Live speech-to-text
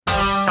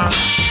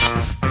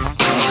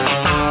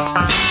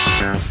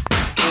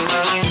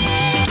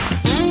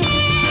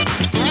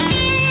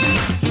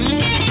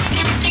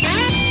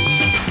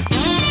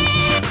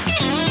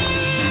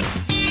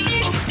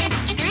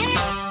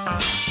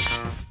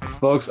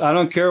Folks, I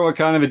don't care what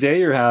kind of a day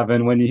you're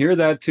having. When you hear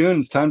that tune,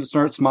 it's time to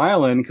start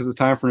smiling because it's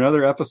time for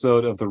another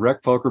episode of the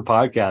Rec Poker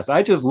Podcast.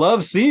 I just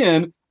love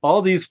seeing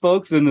all these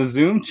folks in the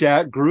Zoom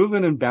chat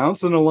grooving and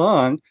bouncing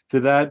along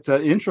to that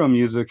intro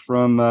music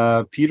from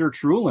Peter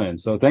Trulin.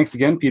 So thanks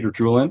again, Peter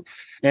Trulin.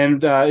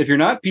 And if you're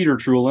not Peter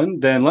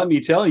Trulin, then let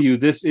me tell you,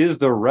 this is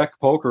the Rec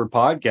Poker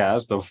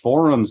Podcast, the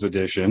Forums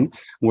edition,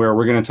 where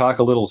we're going to talk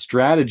a little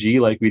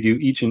strategy like we do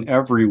each and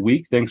every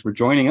week. Thanks for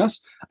joining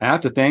us. I have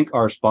to thank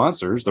our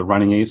sponsors, the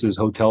Running Aces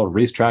Hotel,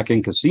 Racetrack,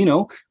 and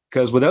Casino,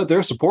 because without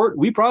their support,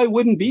 we probably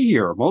wouldn't be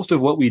here. Most of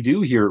what we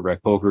do here at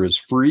Rec Poker is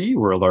free.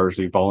 We're a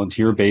largely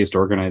volunteer-based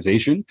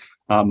organization.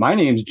 My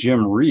name's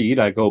Jim Reed.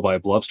 I go by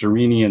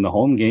Bluffsterini in the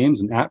home games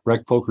and at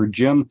Rec Poker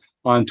Jim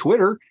on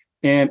Twitter.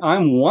 And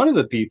I'm one of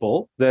the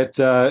people that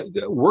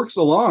works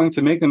along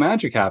to make the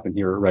magic happen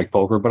here at Rec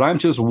Poker. But I'm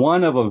just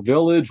one of a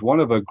village, one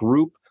of a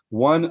group,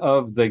 one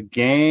of the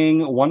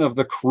gang, one of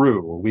the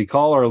crew. We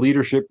call our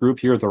leadership group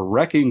here the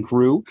Wrecking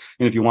Crew.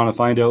 And if you want to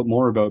find out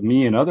more about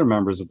me and other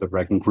members of the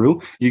Wrecking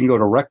Crew, you can go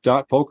to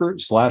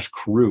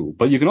rec.poker/crew.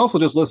 But you can also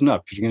just listen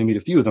up because you're going to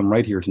meet a few of them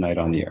right here tonight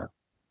on the air.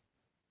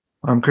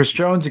 I'm Chris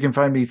Jones. You can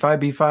find me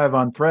 5B5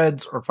 on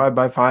Threads or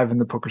 5x5 in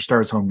the Poker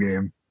Stars home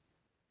game.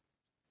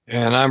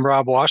 And I'm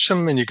Rob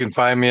Washam, and you can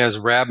find me as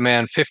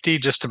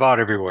Rabman50 just about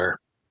everywhere.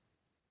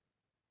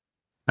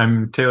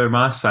 I'm Taylor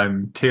Moss.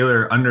 I'm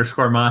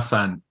Taylor_Moss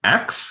on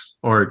X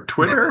or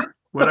Twitter,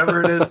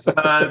 whatever it is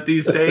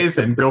these days,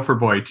 and Gopher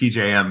Boy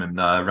TJM in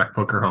the Rec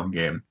Poker home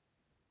game.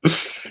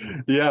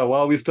 Yeah,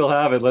 while we still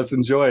have it, let's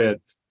enjoy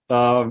it.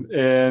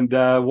 And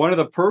one of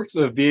the perks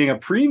of being a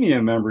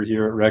premium member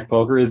here at Rec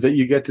Poker is that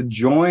you get to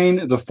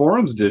join the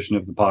forums edition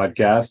of the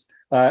podcast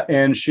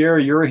and share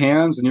your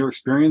hands and your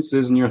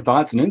experiences and your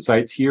thoughts and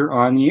insights here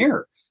on the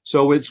air.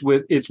 So it's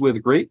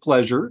with great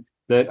pleasure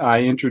that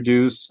I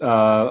introduce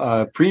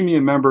a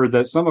premium member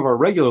that some of our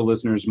regular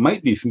listeners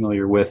might be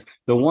familiar with,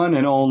 the one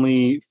and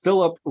only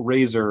Philip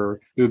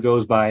Razor, who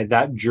goes by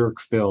That Jerk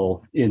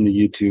Phil in the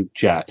YouTube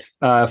chat.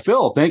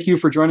 Phil, thank you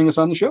for joining us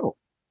on the show.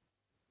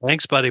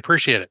 Thanks, buddy.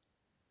 Appreciate it.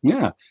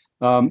 Yeah.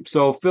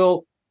 So,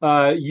 Phil,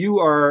 you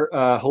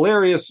are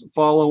hilarious.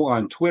 Follow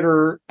on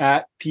Twitter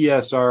at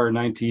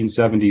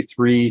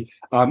PSR1973.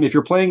 If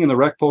you're playing in the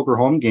Rec Poker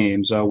home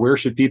games, where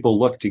should people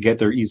look to get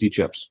their easy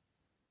chips?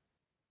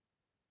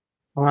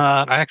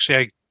 I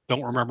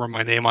don't remember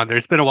my name on there.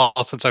 It's been a while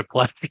since I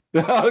played.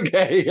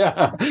 Okay,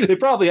 yeah. It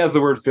probably has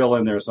the word Phil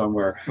in there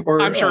somewhere. Or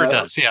I'm sure it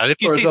does. Yeah.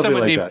 If you see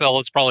someone named Phil,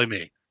 it's probably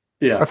me.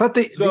 Yeah. I thought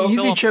the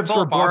easy chips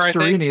were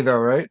Bluffsterini, though,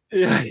 right?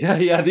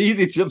 Yeah. The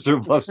easy chips are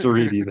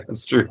Bluffsterini.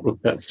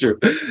 That's true.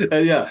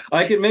 And yeah,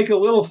 I can make a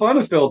little fun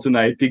of Phil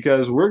tonight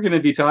because we're going to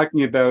be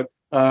talking about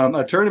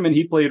a tournament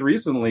he played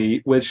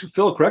recently, which,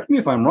 Phil, correct me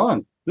if I'm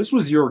wrong, this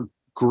was your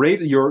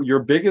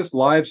biggest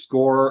live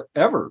score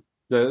ever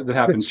that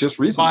happened just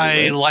recently.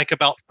 By right? like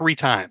about 3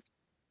 times.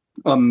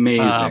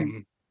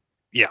 Amazing.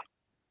 Yeah.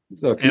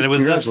 So and it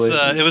was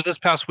this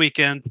past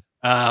weekend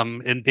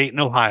in Dayton,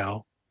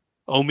 Ohio.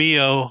 Oh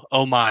mio,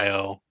 oh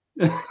myo,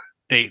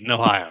 Dayton,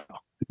 Ohio.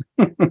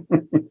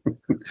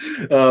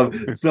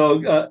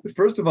 So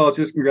first of all,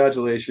 just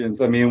congratulations.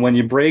 I mean, when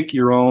you break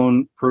your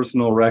own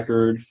personal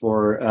record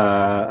for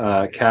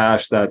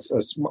cash, that's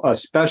a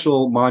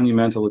special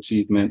monumental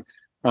achievement.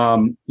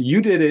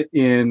 You did it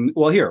in,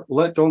 well, here,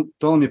 don't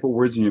let me put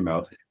words in your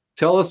mouth.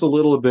 Tell us a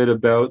little bit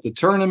about the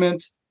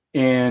tournament,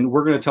 and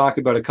we're going to talk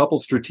about a couple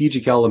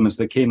strategic elements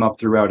that came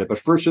up throughout it. But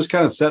first, just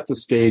kind of set the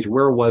stage.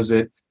 Where was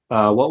it?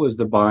 What was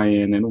the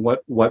buy-in, and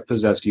what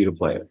possessed you to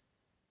play it?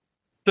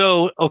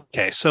 So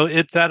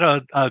it's at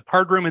a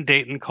card room in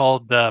Dayton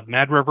called the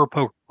Mad River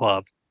Poker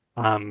Club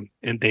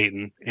in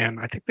Dayton, and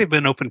I think they've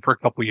been open for a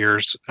couple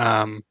years.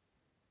 I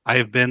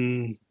have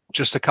been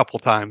just a couple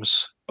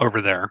times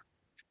over there.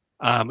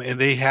 And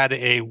they had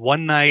a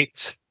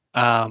one-night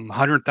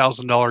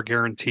 $100,000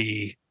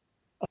 guarantee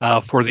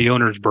for the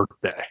owner's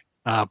birthday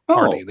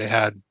party. They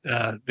had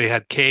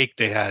cake,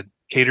 they had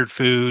catered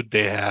food,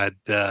 they had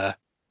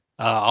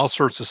all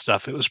sorts of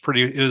stuff. It was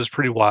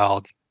pretty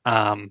wild.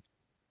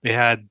 They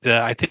had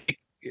I think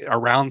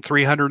around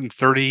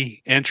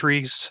 330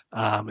 entries.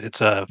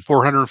 It's a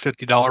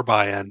 $450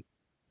 buy-in,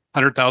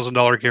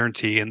 $100,000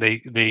 guarantee, and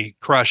they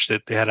crushed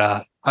it. They had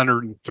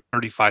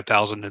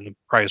 $135,000 in the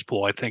prize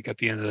pool, I think, at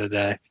the end of the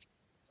day.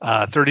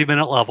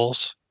 30-minute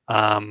levels,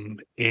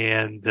 and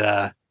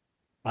they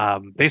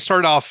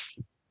started off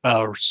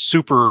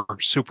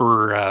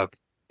super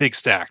big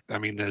stack. I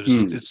mean,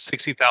 it's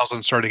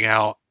 60,000 starting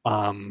out,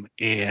 and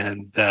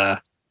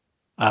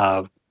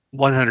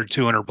 100,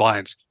 200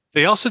 blinds.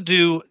 They also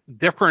do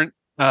different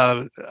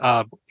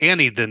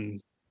ante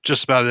than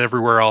just about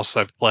everywhere else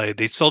I've played.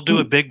 They still do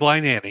a big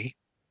blind ante.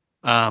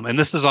 And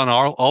this is on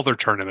all their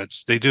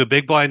tournaments. They do a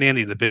big blind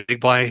ante. The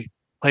big blind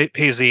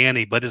pays the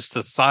ante, but it's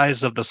the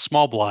size of the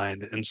small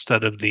blind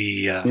instead of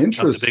the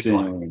big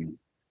blind.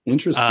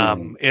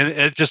 Interesting. And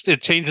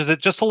it changes it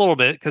just a little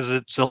bit because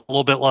it's a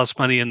little bit less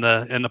money in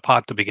the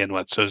pot to begin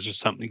with. So it's just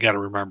something you got to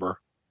remember.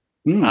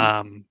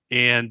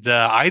 And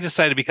I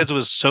decided, because it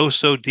was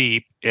so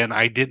deep, and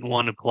I didn't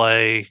want to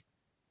play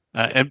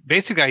and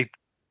basically I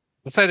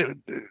decided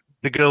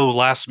to go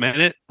last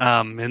minute.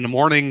 In the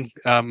morning,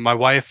 my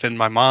wife and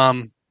my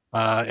mom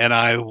and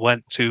I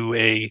went to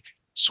a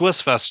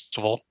Swiss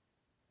festival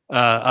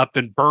up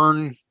in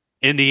Bern,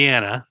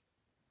 Indiana,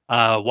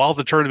 while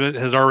the tournament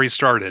has already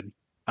started.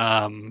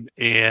 And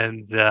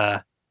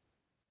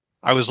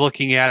I was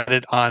looking at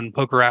it on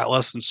Poker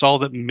Atlas and saw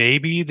that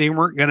maybe they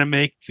weren't going to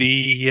make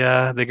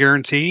the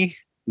guarantee,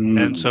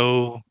 and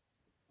so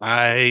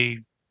I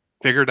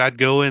figured I'd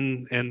go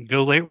in and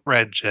go late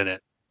reg in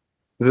it.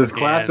 This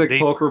classic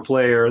poker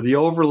player, the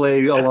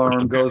overlay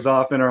alarm goes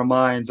off in our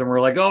minds, and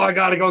we're like, "Oh, I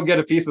got to go get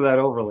a piece of that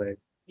overlay."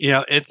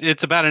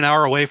 It's about an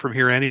hour away from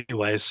here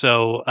anyway.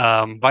 So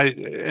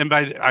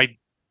I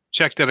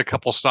checked at a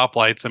couple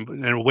stoplights,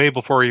 and way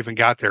before I even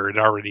got there, it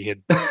already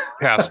had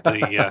passed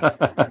the.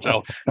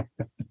 So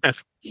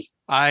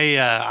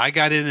I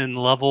got in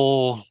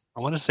level, I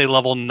want to say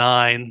level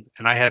 9,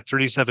 and I had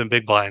 37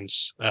 big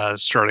blinds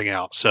starting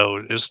out. So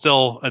it was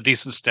still a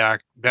decent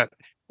stack.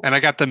 And I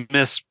got to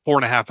miss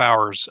 4.5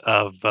 hours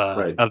of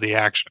the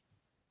action.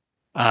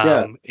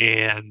 And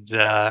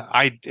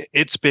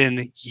it's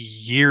been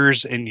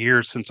years and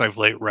years since I've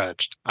late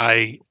regged.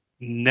 I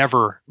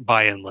never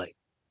buy in late.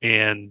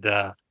 And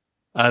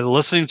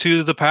listening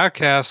to the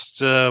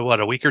podcast,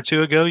 a week or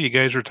two ago, you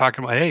guys were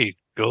talking about, hey,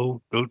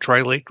 go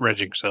try late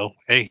regging. So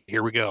hey,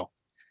 here we go.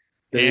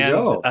 There you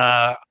go.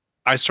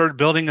 I started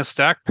building a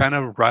stack kind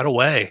of right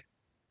away.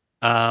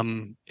 But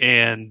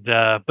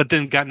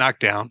then got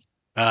knocked down.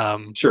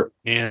 Sure.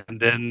 And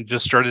then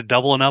just started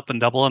doubling up.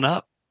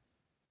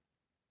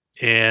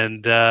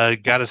 And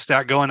got a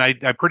stack going.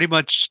 I pretty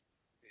much,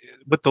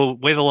 with the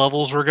way the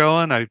levels were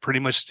going, I pretty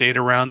much stayed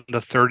around the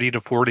 30 to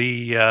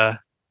 40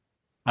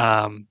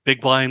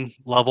 big blind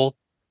level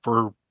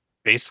for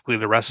basically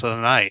the rest of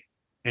the night.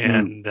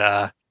 And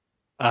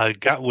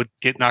would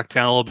get knocked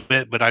down a little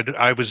bit, but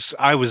I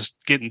was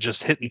getting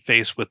just hit in the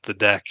face with the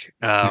deck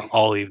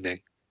all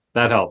evening.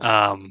 That helps.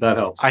 That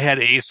helps. I had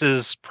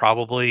aces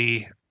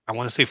probably, I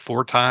want to say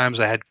 4 times.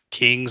 I had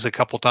kings a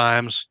couple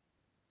times.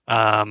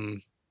 But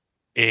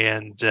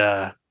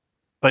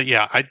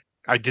yeah,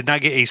 I did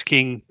not get ace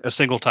king a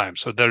single time.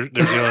 So there's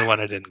the only one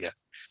I didn't get.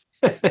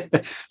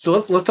 So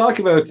let's talk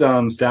about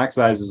stack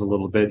sizes a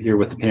little bit here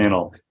with the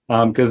panel,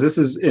 because this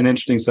is an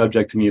interesting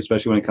subject to me,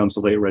 especially when it comes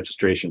to late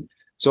registration.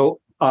 So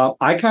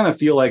I kind of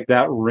feel like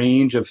that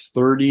range of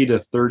 30 to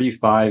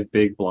 35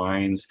 big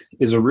blinds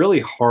is a really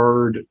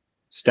hard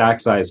stack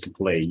size to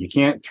play. You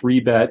can't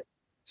 3-bet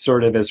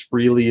sort of as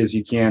freely as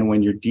you can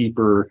when you're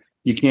deeper.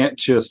 You can't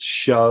just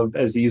shove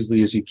as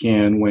easily as you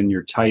can when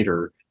you're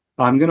tighter.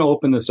 I'm going to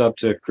open this up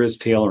to Chris,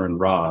 Taylor, and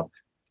Rob.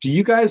 Do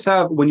you guys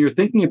have, when you're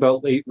thinking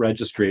about late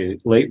registering,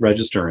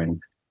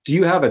 do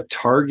you have a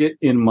target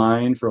in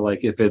mind for,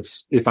 like, if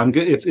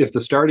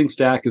the starting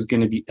stack is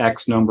going to be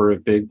X number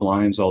of big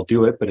blinds, I'll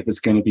do it. But if it's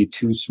going to be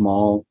too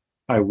small,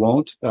 I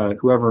won't.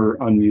 Whoever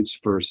unmutes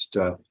first,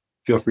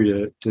 feel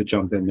free to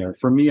jump in there.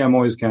 For me, I'm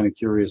always kind of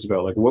curious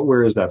about, like,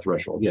 where is that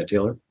threshold? Yeah,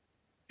 Taylor.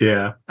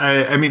 Yeah.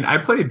 I mean, I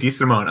play a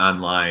decent amount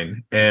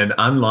online, and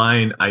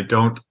online I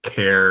don't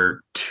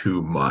care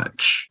too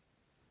much.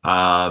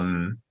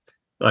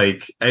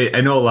 Like,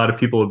 I know a lot of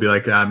people will be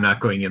like, I'm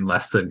not going in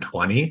less than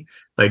 20.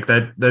 Like,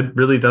 that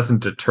really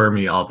doesn't deter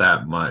me all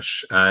that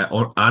much.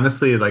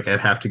 Honestly, like,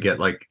 I'd have to get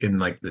like in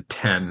like the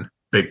 10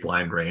 big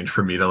blind range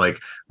for me to like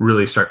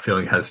really start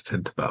feeling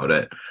hesitant about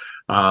it.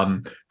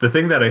 The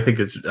thing that I think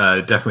is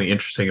definitely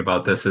interesting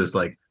about this is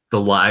like the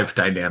live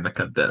dynamic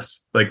of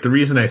this. Like, the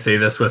reason I say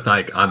this with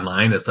like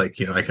online is like,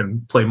 I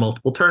can play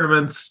multiple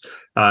tournaments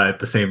at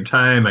the same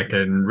time. I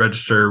can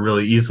register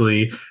really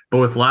easily, but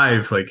with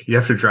live, like, you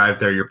have to drive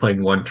there. You're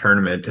playing one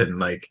tournament, and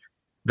like,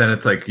 then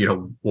it's like,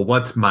 well,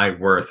 what's my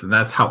worth? And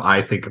that's how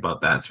I think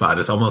about that spot.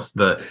 It's almost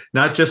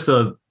not just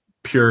the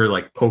pure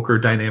like poker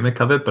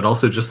dynamic of it, but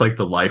also just like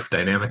the life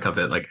dynamic of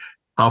it. Like,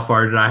 how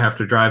far did I have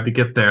to drive to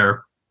get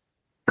there?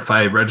 If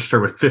I register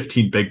with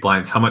 15 big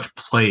blinds, how much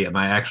play am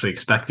I actually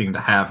expecting to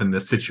have in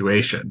this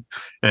situation?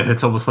 And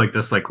it's almost like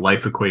this like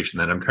life equation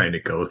that I'm trying to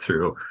go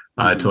through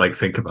to like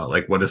think about,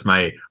 like, what is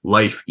my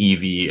life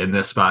EV in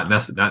this spot?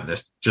 Not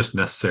just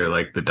necessarily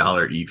like the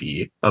dollar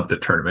EV of the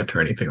tournament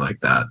or anything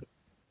like that.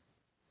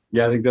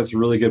 Yeah, I think that's a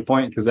really good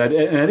point, because and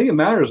I think it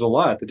matters a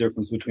lot, the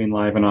difference between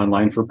live and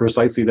online, for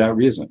precisely that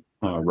reason.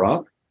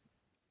 Rob?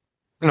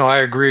 I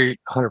agree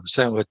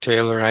 100% with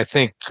Taylor. I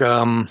think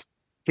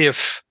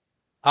if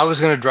I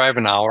was going to drive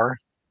an hour,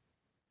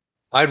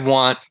 I'd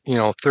want,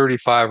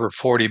 35 or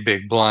 40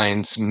 big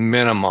blinds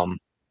minimum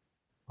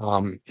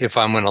if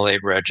I'm going to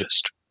late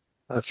register.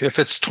 If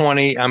it's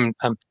 20, I'm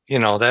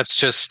that's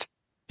just,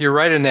 you're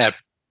right in that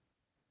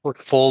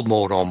fold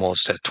mode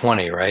almost at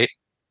 20, right?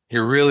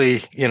 You're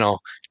really,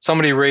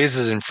 somebody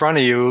raises in front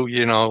of you,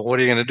 what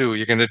are you going to do?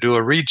 You're going to do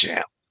a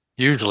rejam,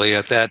 usually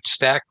at that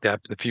stack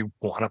depth if you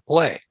want to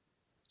play.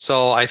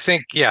 So I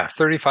think,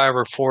 35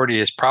 or 40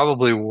 is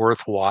probably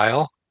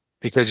worthwhile,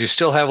 because you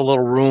still have a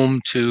little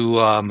room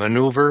to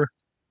maneuver,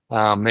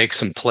 make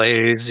some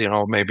plays,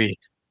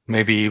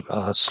 maybe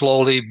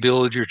slowly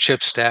build your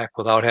chip stack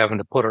without having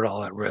to put it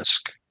all at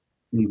risk.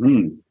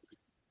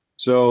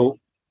 So,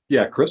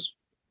 yeah, Chris.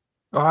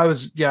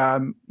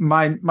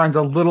 Mine's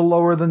a little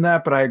lower than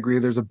that, but I agree.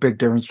 There's a big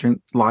difference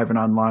between live and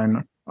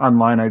online.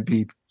 Online,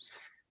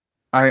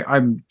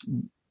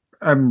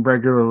 I'm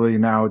regularly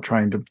now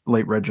trying to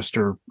late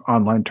register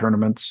online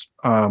tournaments,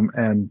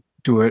 and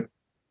do it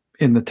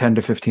in the 10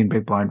 to 15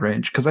 big blind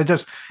range, because I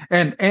just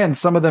and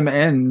some of them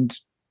end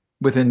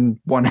within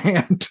one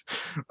hand.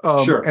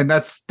 Sure. And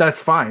that's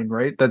fine,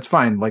 right? That's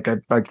fine. Like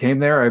I came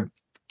there, I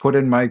put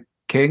in my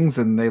kings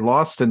and they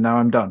lost, and now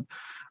I'm done.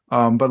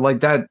 But like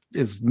that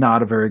is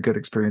not a very good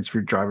experience if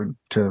you're driving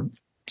to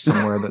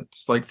somewhere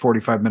that's like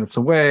 45 minutes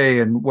away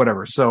and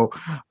whatever. So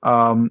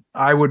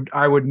I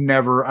would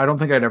never, I don't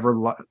think I'd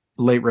ever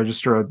late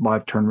register a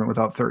live tournament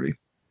without 30.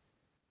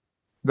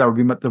 That would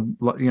be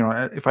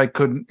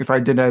if I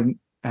didn't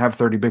have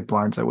 30 big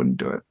blinds, I wouldn't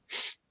do it.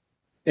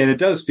 And it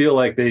does feel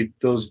like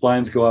those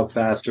blinds go up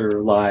faster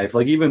live.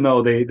 Like, even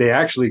though they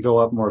actually go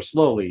up more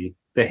slowly,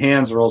 the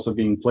hands are also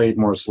being played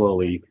more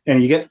slowly,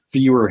 and you get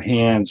fewer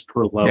hands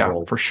per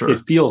level. Yeah, for sure. It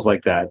feels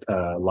like that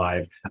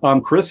live.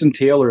 Chris and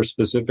Taylor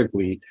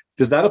specifically,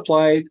 does that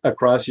apply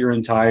across your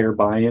entire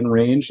buy-in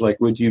range? Like,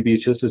 would you be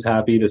just as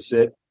happy to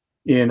sit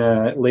in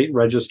a late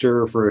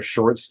register for a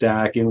short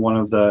stack in one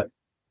of the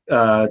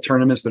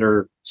tournaments that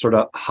are sort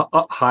of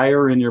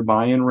higher in your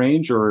buy-in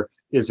range, or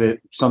is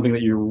it something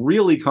that you're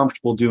really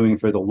comfortable doing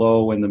for the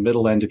low and the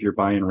middle end of your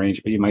buy-in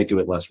range, but you might do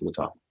it less for the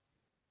top?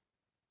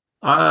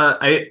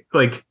 I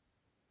like,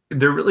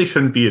 there really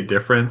shouldn't be a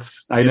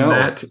difference in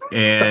that.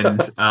 And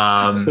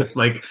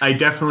like, I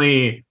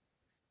definitely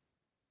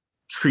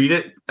treat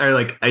it, or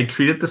like, I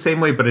treat it the same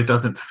way, but it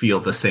doesn't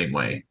feel the same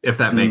way, if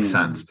that makes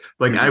sense.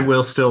 Like, I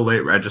will still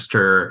late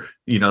register,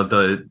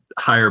 the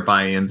higher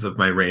buy-ins of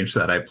my range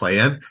that I play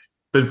in,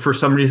 but for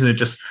some reason it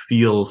just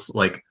feels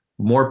like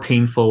more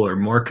painful or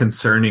more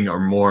concerning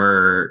or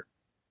more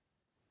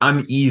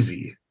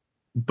uneasy.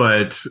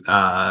 But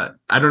I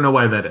don't know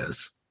why that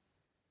is.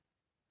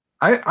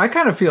 I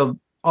kind of feel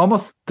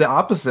almost the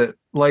opposite.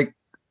 Like,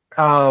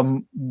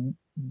 the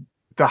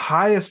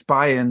highest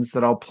buy-ins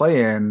that I'll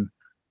play in,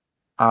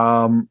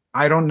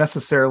 I don't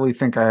necessarily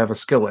think I have a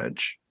skill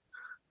edge.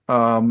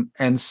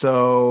 And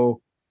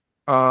so,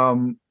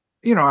 I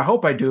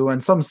hope I do,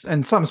 and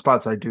in some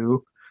spots I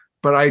do,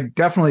 but I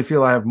definitely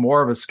feel I have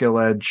more of a skill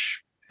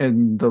edge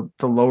in the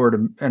lower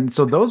and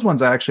so those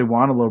ones I actually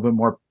want a little bit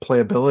more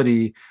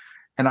playability.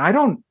 And I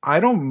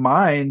don't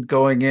mind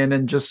going in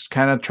and just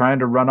kind of trying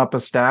to run up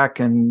a stack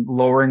and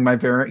lowering my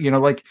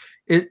variant, like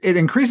it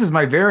increases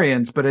my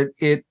variance, but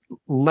it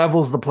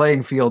levels the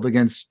playing field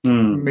against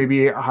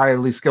maybe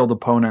highly skilled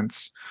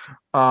opponents.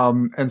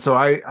 And so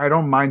I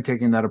don't mind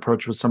taking that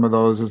approach with some of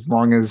those, as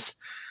long as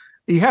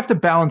you have to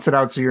balance it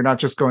out so you're not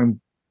just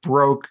going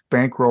broke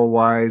bankroll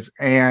wise.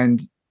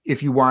 And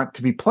if you want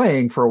to be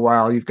playing for a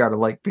while, you've got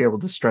to be able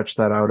to stretch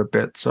that out a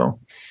bit. So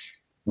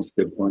that's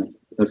a good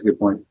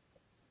point.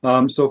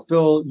 So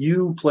Phil,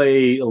 you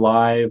play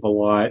live a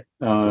lot.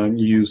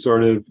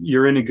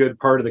 You're in a good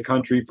part of the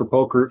country for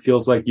poker. It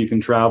feels like you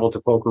can travel to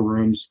poker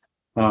rooms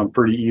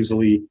pretty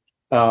easily.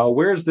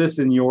 Where's this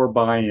in your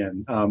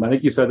buy-in? I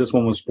think you said this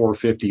one was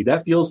 450.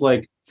 That feels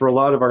like, for a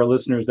lot of our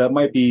listeners, that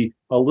might be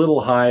a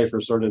little high for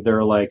sort of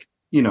their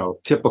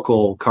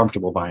typical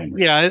comfortable buy-in.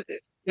 Yeah,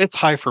 it's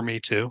high for me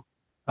too.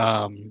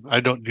 I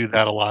don't do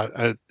that a lot,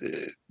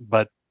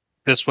 but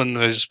this one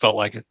I just felt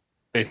like it,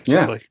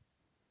 basically. Yeah.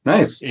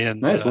 Nice.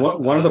 And nice.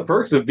 One of the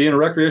perks of being a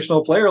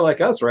recreational player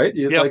like us, right?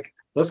 You're like,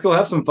 let's go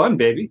have some fun,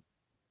 baby.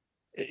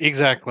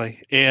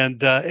 Exactly.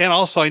 And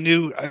also I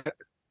knew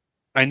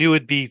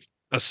it'd be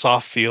a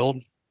soft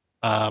field.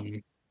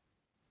 And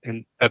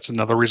that's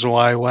another reason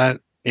why I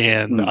went,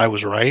 and I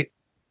was right.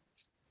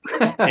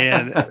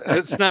 And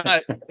it's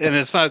not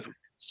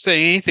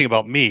saying anything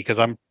about me, because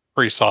I'm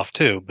pretty soft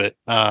too, but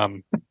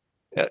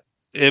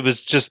it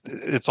was just,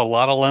 it's a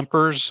lot of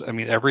limpers. I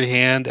mean, every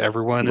hand,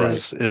 everyone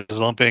is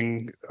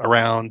lumping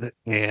around,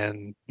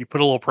 and you put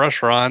a little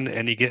pressure on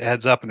and you get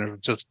heads up, and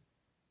it's just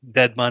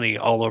dead money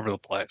all over the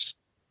place.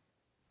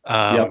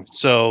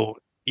 So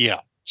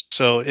I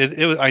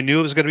knew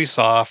it was going to be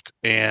soft.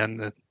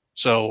 And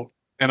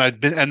I've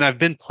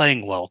been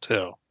playing well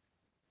too,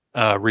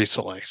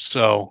 recently.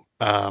 So,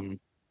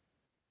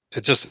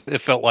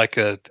 it felt like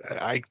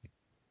I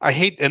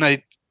hate, and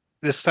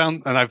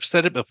I've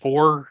said it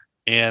before,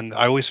 and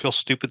I always feel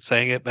stupid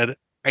saying it, but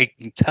I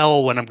can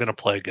tell when I'm going to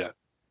play good.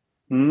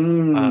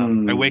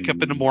 I wake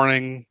up in the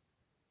morning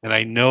and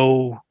I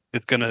know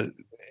it's going to,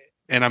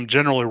 and I'm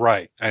generally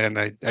right. And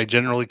I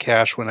generally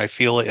cash when I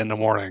feel it in the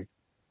morning.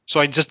 So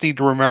I just need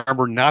to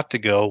remember not to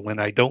go when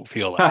I don't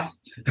feel it.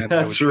 And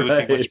That's it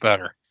would be much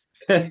better.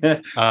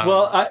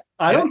 Well,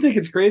 I don't think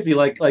it's crazy.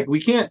 Like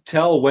we can't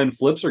tell when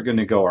flips are going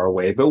to go our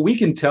way, but we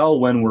can tell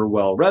when we're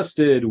well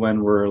rested,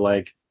 when we're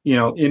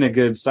in a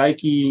good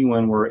psyche,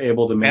 when we're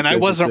able to make. And I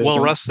wasn't well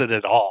rested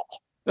at all.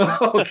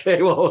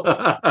 Okay, well,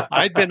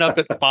 I'd been up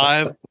at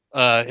 5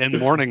 in the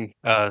morning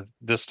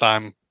this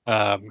time,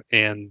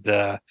 and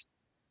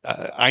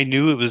I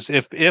knew it was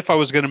if I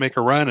was going to make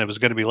a run, it was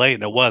going to be late,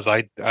 and it was.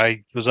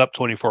 I was up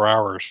 24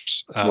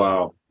 hours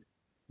Wow.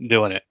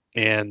 doing it,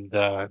 and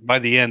by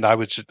the end, I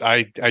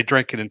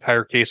drank an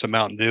entire case of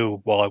Mountain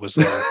Dew while I was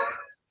there,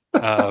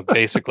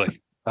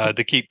 basically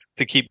to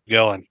keep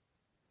going.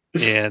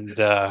 And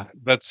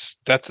that's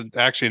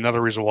actually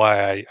another reason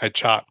why I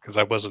chopped, because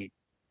I wasn't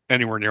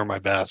anywhere near my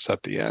best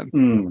at the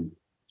end.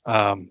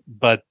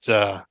 But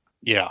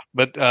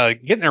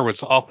getting there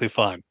was awfully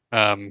fun.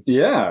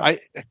 Yeah.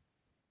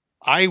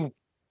 I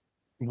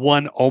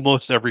won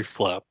almost every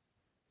flip.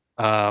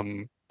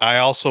 I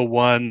also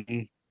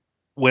won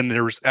when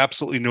there was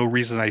absolutely no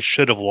reason I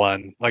should have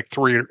won. Like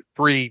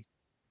three.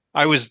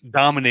 I was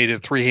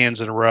dominated 3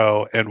 hands in a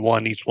row and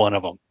won each one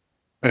of them.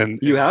 And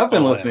you have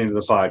been all listening to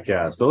the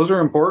podcast. Those are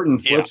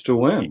important flips to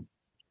win.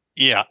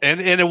 Yeah, and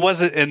it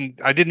wasn't, and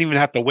I didn't even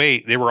have to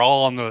wait. They were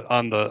all on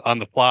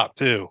the flop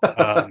too.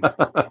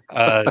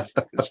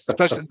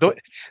 Especially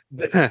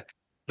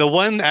the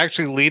one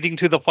actually leading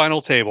to the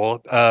final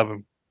table.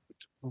 There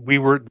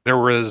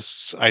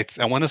was I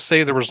want to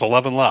say there was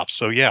 11 left.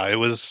 So yeah, it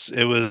was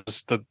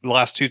the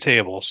last 2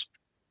 tables.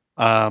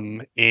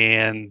 And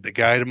the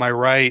guy to my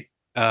right,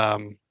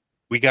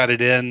 we got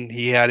it in.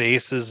 He had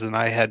aces and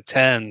I had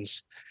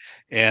tens,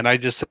 and I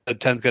just said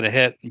 10's going to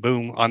hit. And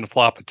boom, on the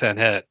flop, a 10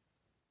 hit.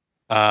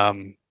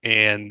 And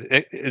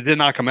it did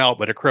knock him out,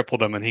 but it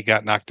crippled him, and he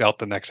got knocked out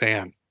the next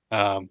hand.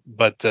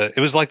 But it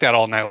was like that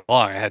all night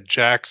long. I had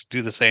jacks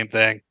do the same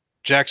thing,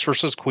 jacks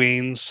versus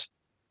queens.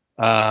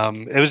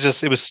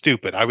 It was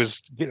stupid. I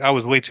was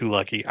way too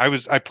lucky.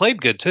 I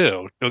played good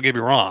too. Don't get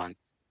me wrong,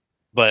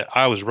 but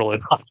I was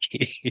really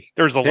lucky.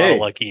 There's a lot of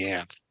lucky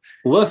hands.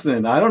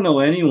 Listen, I don't know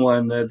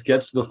anyone that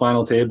gets to the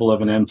final table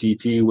of an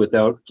MTT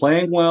without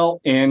playing well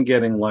and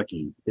getting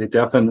lucky. It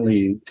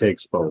definitely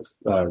takes both.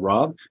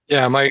 Rob?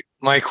 Yeah,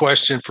 my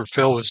question for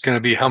Phil was going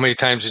to be, how many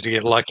times did you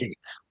get lucky?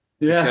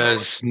 Yeah.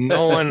 Because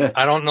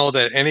I don't know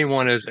that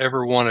anyone has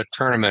ever won a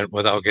tournament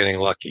without getting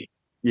lucky.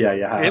 Yeah.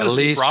 It was at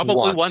least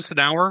probably once an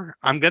hour.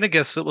 I'm going to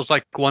guess it was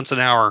like once an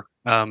hour.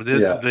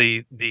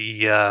 The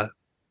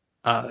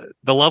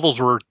levels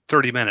were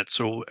 30 minutes,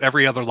 so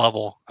every other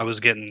level I was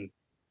getting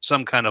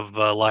some kind of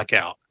luck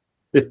out.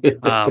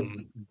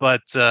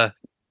 But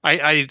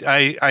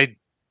I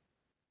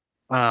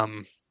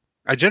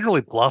generally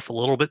bluff a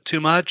little bit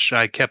too much.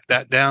 I kept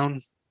that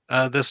down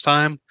this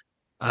time.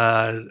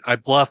 I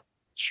bluffed.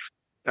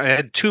 I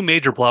had 2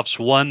 major bluffs.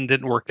 One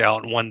didn't work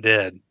out, and one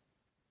did.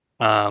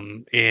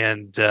 Both.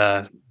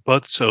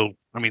 So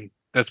I mean,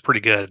 that's pretty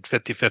good.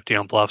 50-50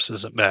 on bluffs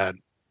isn't bad.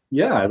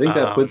 Yeah, I think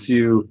that puts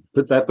you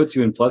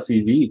in plus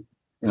EV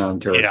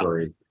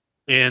territory. Yeah.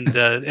 And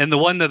the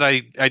one that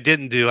I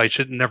didn't do, I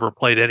should never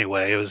played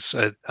anyway. It was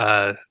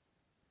I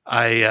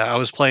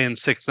was playing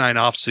 6-9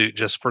 offsuit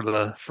just for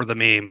the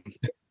meme,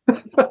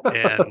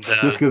 and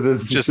just because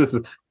it's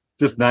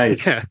just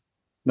nice. Yeah.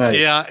 Nice.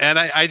 Yeah, and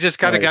I just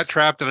kind of got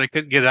trapped and I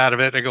couldn't get out of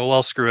it. I go,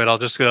 well, screw it. I'll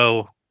just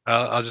go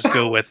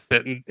with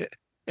it.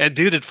 And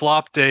dude had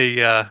flopped he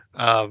had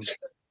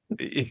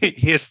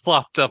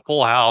flopped a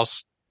full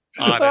house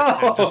on it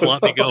and just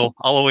let me go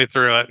all the way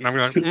through it. And I'm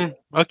going,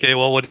 okay,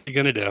 well, what are you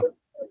gonna do?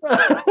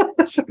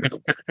 So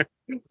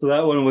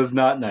that one was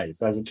not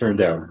nice, as it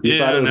turned out.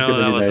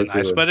 That wasn't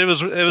nice, but it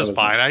was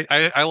fine.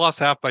 I lost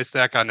half my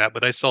stack on that,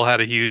 but I still had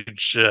a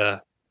huge.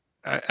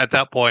 At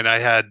that point, I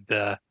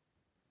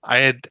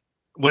had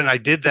when I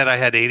did that, I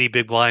had 80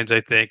 big blinds,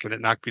 I think, and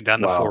it knocked me down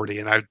to 40,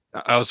 and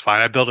I was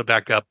fine. I built it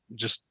back up.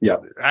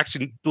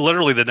 Actually,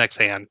 literally the next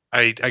hand,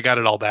 I got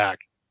it all back.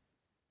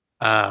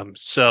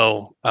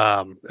 So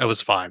it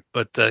was fine.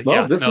 But it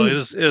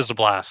was a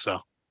blast. So.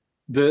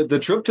 The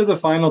trip to the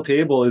final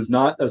table is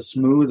not a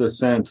smooth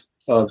ascent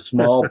of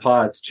small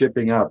pots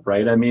chipping up,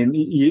 right? I mean,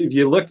 if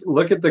you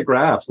look at the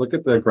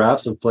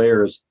graphs of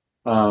players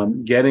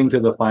getting to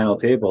the final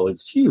table,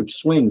 it's huge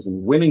swings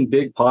and winning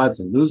big pots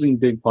and losing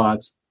big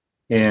pots,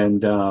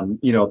 and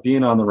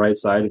being on the right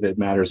side of it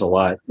matters a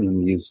lot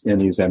in these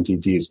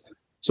MTTs.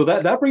 So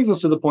that brings us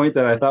to the point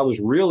that I thought was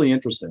really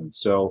interesting.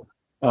 So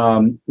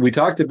we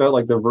talked about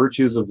like the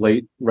virtues of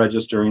late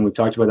registering. We've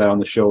talked about that on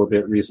the show a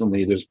bit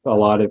recently. There's a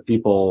lot of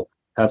people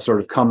have sort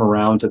of come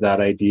around to that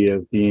idea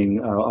of being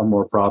a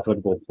more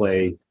profitable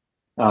play,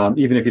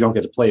 even if you don't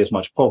get to play as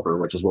much poker,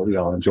 which is what we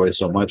all enjoy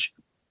so much.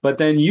 But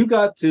then you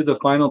got to the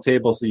final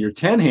table, so you're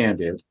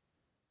 10-handed.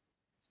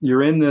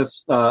 You're in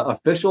this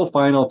official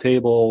final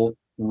table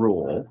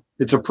rule.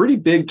 It's a pretty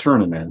big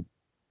tournament,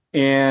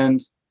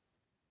 and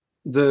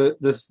the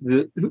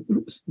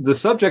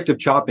subject of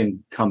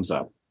chopping comes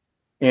up.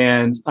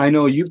 And I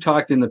know you've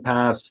talked in the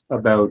past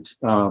about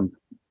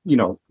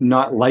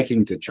not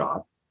liking to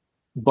chop.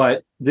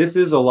 But this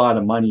is a lot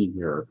of money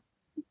here.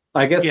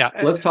 I guess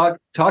let's talk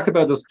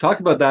about this. Talk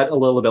about that a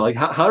little bit. Like,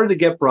 how did it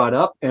get brought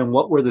up, and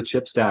what were the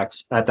chip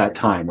stacks at that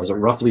time? Was it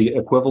roughly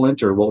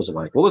equivalent, or what was it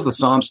like? What was the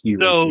Somsky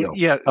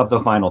ratio of the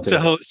final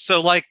table?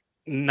 So like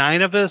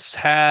 9 of us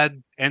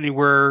had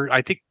anywhere.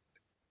 I think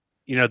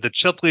the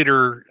chip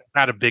leader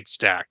had a big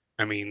stack.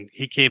 I mean,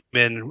 he came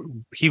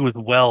in. He was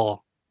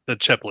the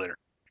chip leader.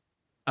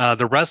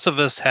 The rest of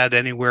us had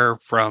anywhere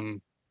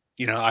from,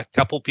 a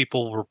couple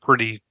people were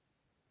pretty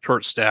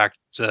short stacked.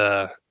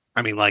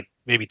 Like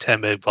maybe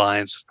 10 big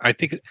blinds. I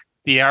think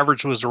the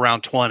average was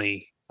around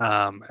 20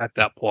 at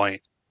that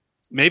point,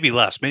 maybe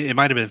less. Maybe it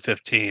might have been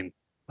 15.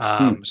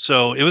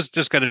 So it was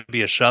just going to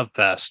be a shove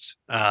fest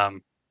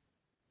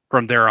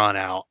from there on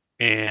out.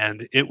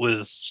 And it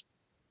was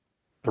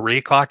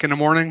 3:00 in the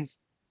morning.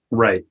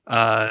 Right.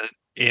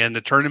 And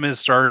the tournament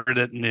started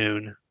at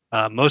noon.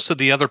 Most of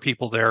the other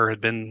people there had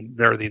been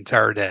there the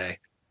entire day.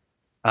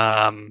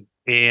 And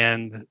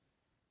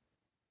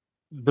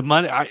the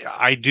money,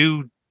 I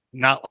do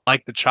not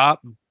like the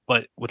chop,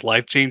 but with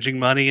life-changing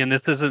money, and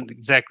this isn't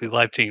exactly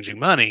life-changing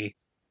money,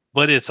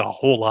 but it's a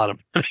whole lot of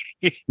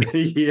money.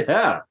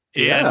 Yeah.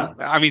 And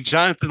I mean,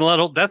 Jonathan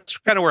Little, that's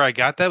kind of where I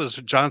got that, was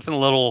Jonathan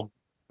Little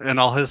and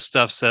all his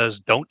stuff says,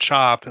 don't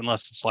chop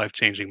unless it's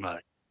life-changing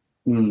money.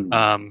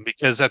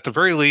 Because at the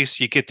very least,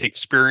 you get the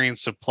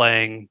experience of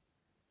playing,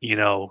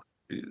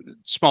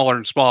 smaller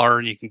and smaller,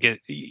 and you can get,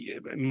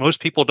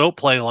 most people don't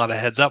play a lot of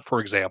heads up, for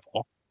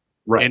example.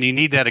 Right. And you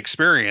need that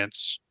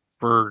experience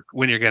for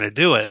when you're going to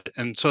do it.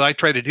 And so I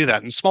try to do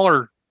that. In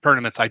smaller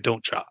tournaments, I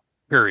don't chop,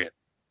 period.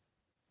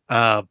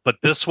 But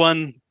this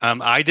one,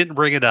 I didn't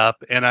bring it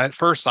up. And at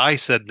first I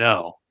said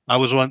no. There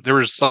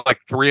was like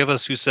 3 of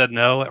us who said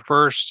no at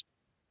first.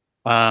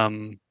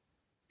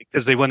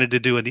 Because they wanted to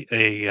do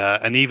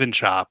an even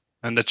chop,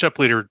 and the chip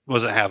leader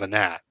wasn't having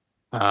that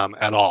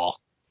at all.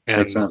 And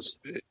makes sense.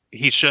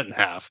 He shouldn't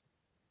have.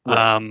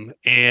 Right.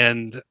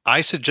 And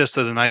I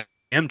suggested an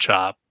IM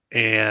chop,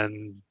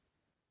 and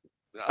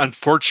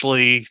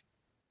unfortunately,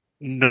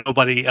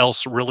 nobody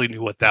else really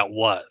knew what that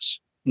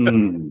was.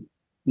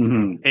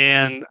 Mm-hmm.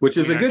 And which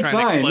is a good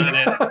sign.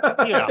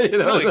 Yeah,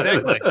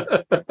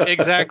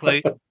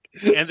 exactly.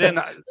 And then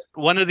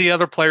one of the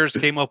other players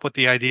came up with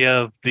the idea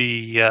of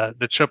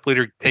the chip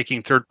leader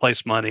taking third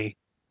place money,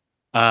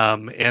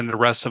 and the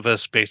rest of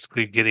us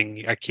basically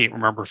getting, I can't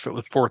remember if it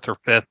was 4th or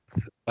 5th,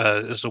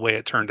 is the way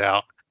it turned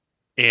out.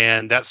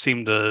 And that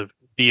seemed to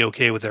be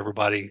okay with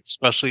everybody,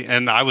 especially,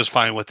 and I was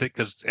fine with it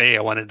because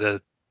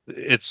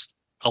it's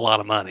a lot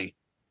of money.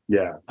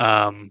 Yeah.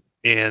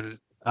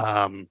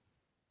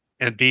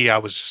 And B, I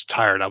was just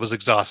tired. I was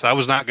exhausted. I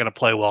was not going to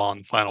play well on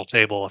the final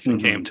table if it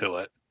came to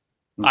it.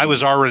 I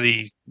was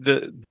already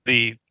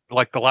the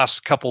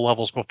last couple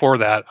levels before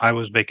that, I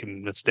was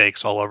making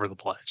mistakes all over the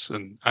place,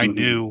 and I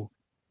knew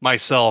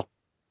myself.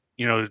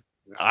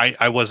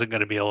 I wasn't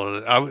going to be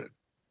able to.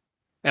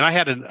 And I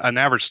had an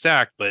average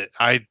stack, but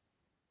I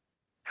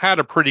had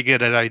a pretty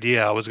good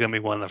idea I was going to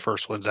be one of the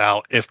first ones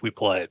out if we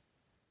played.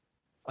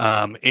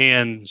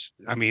 And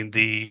I mean,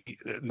 the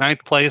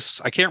 9th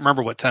place, I can't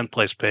remember what 10th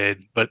place paid,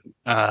 but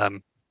I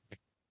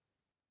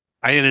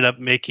ended up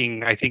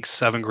making, I think,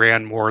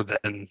 $7,000 more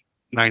than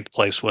 9th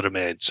place would have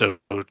made. So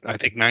I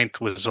think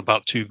 9th was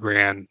about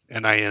 $2,000,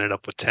 and I ended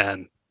up with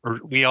 10. Or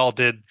we all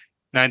did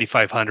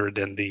 9,500,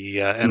 and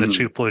the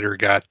chip leader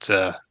got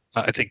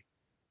I think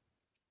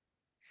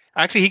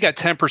actually he got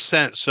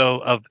 10%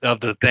 of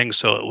the thing,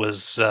 so it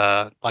was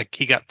like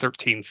he got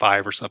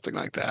 13,500 or something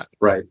like that.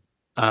 Right.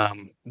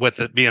 With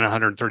it being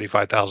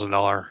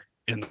 $135,000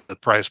 in the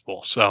prize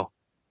pool. So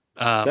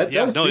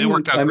it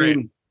worked out great.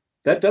 Mean,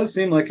 that does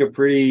seem like a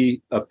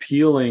pretty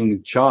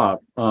appealing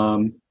chop.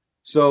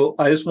 So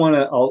I just want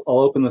to, I'll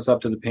open this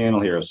up to the panel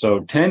here.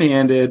 So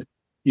 10-handed,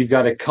 you've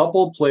got a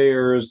couple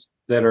players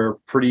that are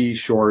pretty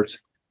short,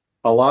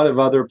 a lot of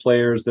other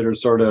players that are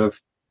sort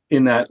of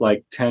in that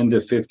like 10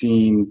 to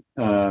 15,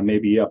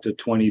 maybe up to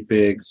 20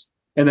 bigs.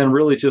 And then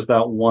really just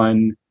that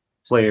one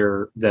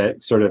player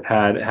that sort of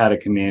had a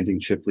commanding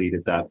chip lead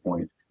at that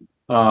point.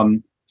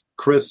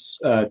 Chris,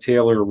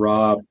 Taylor,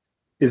 Rob,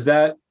 is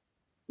there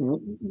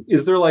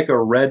like a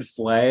red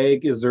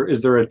flag? Is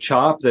there a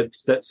chop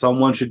that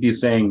someone should be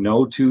saying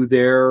no to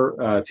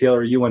there?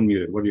 Taylor, you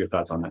unmuted. What are your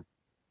thoughts on that?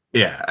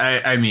 Yeah,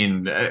 I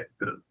mean,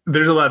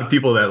 there's a lot of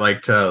people that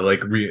like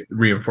to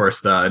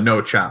reinforce the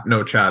no chop,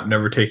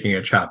 never taking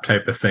a chop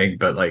type of thing.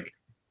 But like,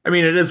 I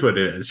mean, it is what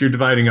it is. You're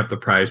dividing up the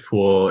prize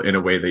pool in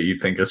a way that you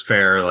think is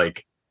fair.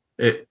 Like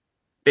it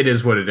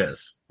is what it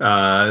is.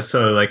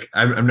 So like,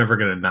 I'm never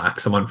going to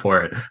knock someone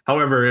for it.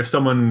 However, if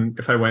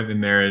I went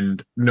in there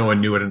and no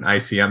one knew what an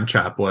ICM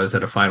chop was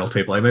at a final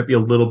table, I might be a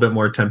little bit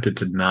more tempted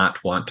to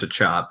not want to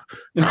chop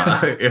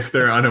if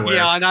they're unaware.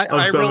 Yeah, and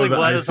I really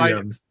was.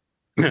 ICMs.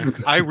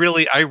 I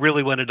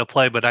really wanted to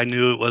play, but I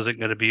knew it wasn't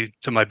going to be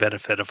to my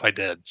benefit if I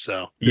did.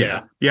 So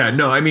yeah.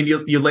 No, I mean,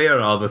 you lay out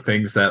all the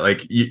things that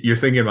like you're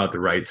thinking about the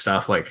right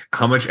stuff. Like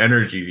how much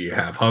energy do you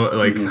have? How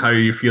are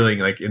you feeling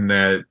like in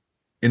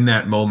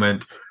that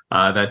moment?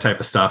 That type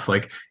of stuff.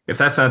 Like if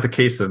that's not the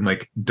case, then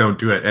like don't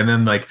do it. And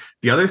then like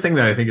the other thing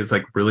that I think is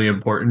like really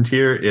important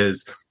here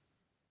is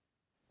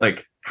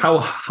like how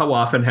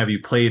often have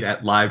you played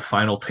at live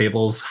final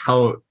tables?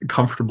 How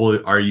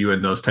comfortable are you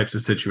in those types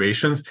of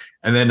situations?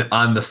 And then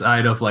on the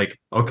side of like,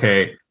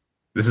 okay,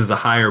 this is a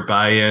higher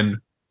buy-in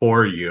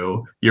for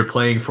you. You're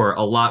playing for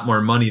a lot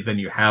more money than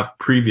you have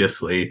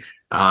previously.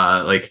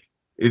 Like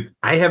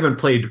I haven't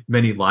played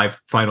many live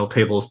final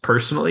tables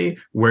personally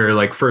where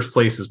like first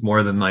place is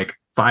more than like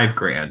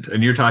 $5,000,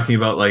 and you're talking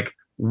about like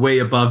way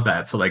above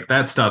that. So like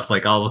that stuff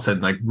like all of a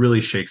sudden like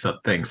really shakes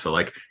up things. So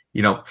like,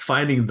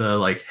 finding the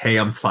like, hey,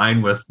 I'm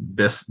fine with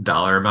this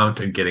dollar amount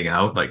and getting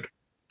out, like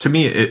to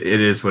me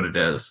it is what it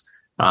is.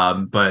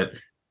 But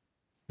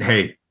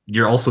hey,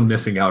 you're also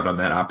missing out on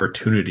that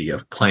opportunity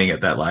of playing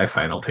at that live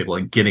final table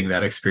and getting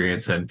that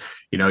experience. And,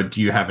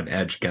 do you have an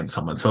edge against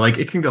someone? So like,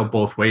 it can go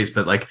both ways,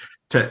 but like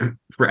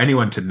for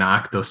anyone to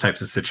knock those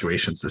types of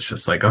situations, it's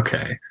just like,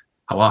 okay,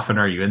 how often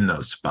are you in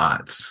those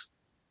spots?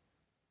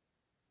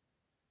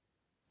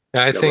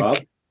 I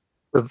think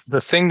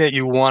the thing that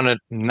you want to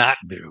not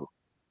do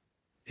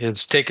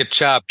is take a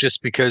chop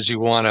just because you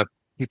want to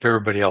keep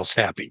everybody else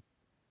happy.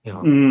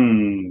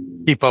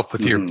 Keep up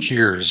with your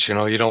peers.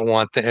 You don't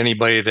want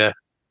anybody to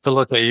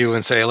look at you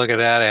and say, "Look at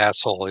that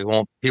asshole.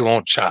 He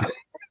won't chop."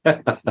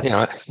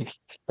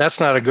 That's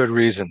not a good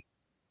reason.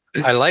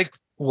 I like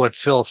what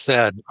Phil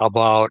said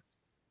about,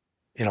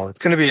 it's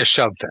going to be a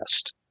shove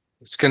fest.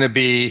 It's going to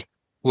be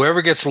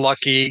whoever gets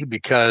lucky,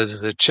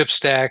 because the chip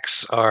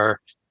stacks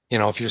are,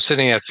 if you're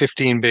sitting at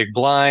 15 big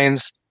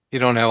blinds, you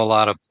don't have a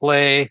lot of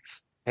play.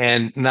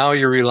 And now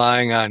you're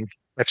relying on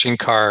catching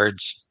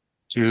cards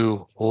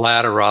to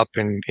ladder up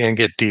and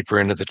get deeper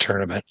into the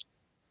tournament.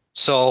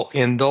 So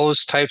in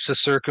those types of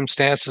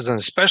circumstances, and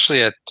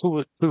especially at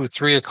 2,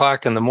 3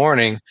 o'clock in the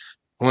morning,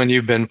 when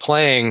you've been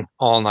playing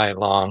all night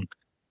long,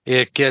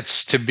 it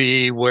gets to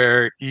be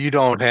where you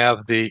don't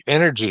have the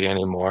energy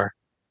anymore.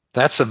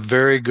 That's a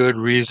very good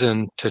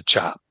reason to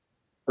chop.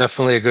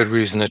 Definitely a good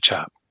reason to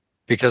chop.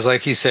 Because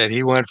like he said,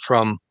 he went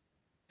from,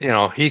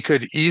 he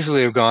could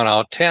easily have gone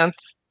out 10th,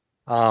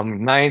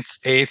 9th,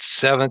 8th,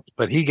 7th,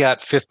 but he got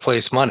 5th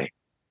place money.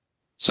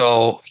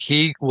 So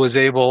he was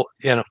able,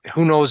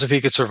 who knows if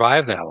he could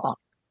survive that long.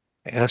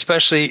 And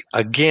especially,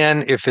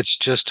 again, if it's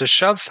just a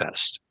shove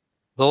fest.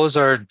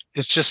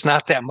 It's just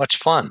not that much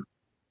fun.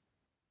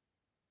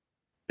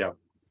 Yeah.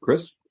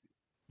 Chris?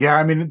 Yeah,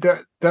 I mean,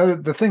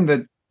 the thing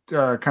that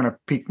kind of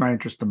piqued my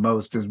interest the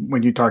most is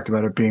when you talked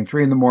about it being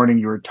 3 a.m,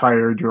 you were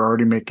tired, you're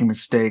already making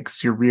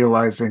mistakes, you're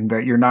realizing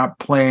that you're not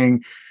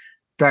playing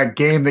that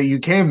game that you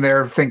came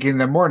there thinking in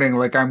the morning,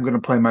 like, I'm going to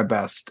play my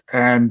best.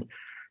 And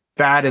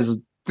that is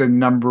the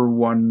number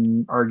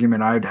one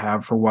argument I'd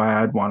have for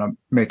why I'd want to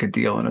make a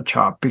deal in a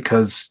chop,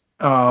 because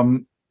I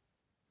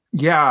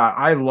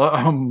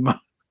love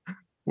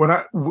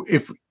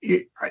it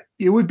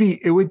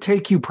would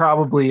take you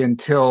probably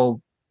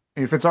until,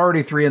 if it's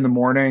already 3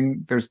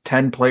 a.m, there's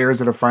 10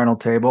 players at a final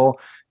table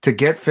to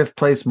get 5th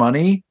place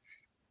money.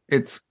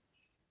 It's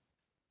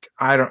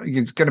going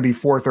to be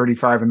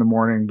 4:35 in the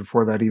morning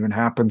before that even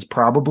happens,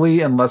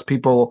 probably, unless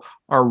people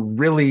are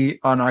really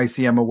on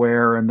ICM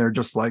aware and they're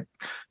just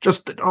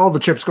all the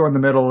chips go in the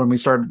middle and we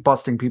start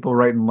busting people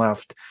right and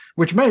left,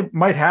 which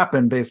might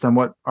happen based on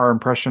what our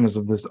impression is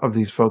of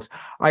these folks.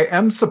 I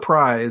am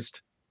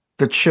surprised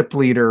the chip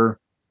leader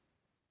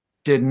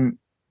didn't.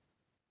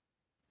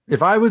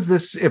 If I was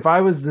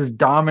this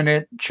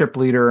dominant chip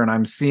leader and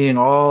I'm seeing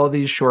all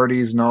these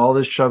shorties and all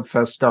this shove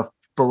fest stuff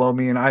below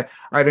me, and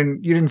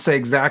you didn't say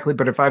exactly,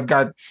 but if I've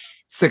got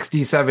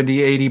 60,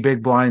 70, 80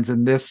 big blinds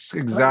in this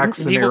exact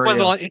scenario.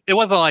 It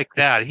wasn't like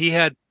that. He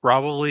had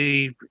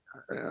probably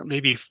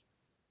maybe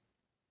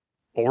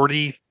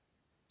 40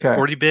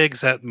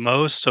 bigs at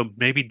most, so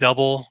maybe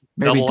double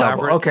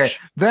average. Okay,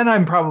 then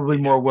I'm probably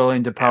more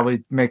willing to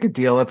make a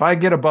deal. If I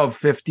get above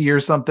 50 or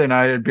something,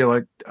 I'd be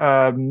like,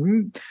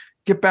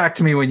 get back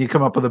to me when you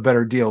come up with a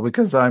better deal,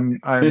 because I'm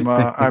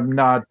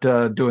not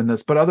doing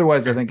this. But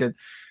otherwise, I think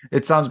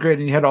it sounds great,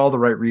 and you had all the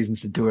right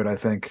reasons to do it, I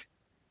think.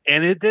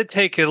 And it did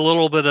take a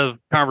little bit of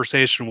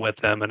conversation with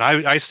them, and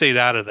I stayed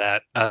out of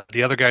that.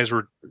 The other guys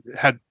were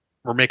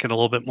making a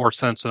little bit more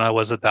sense than I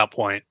was at that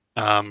point.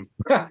 But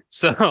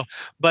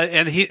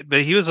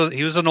he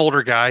was an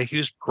older guy. He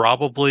was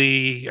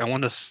probably, I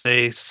want to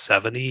say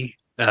 70,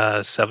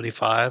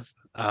 75.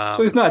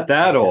 So he's not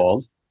that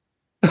old.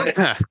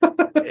 But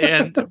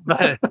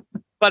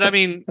I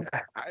mean,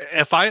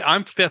 if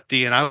I'm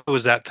 50 and I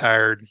was that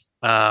tired,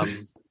 I'm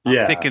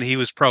thinking he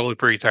was probably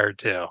pretty tired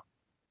too.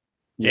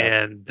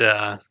 Yeah. And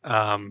there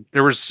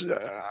were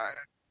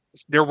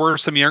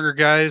some younger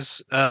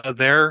guys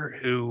there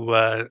who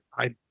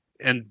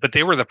but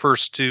they were the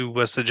first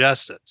to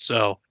suggest it.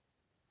 So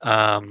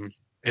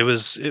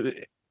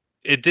it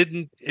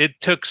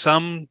took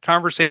some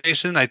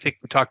conversation. I think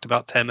we talked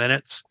about 10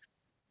 minutes.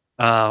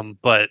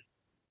 But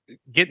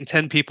getting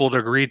 10 people to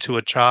agree to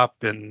a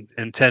chop in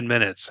 10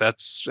 minutes,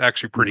 that's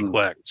actually pretty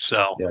quick.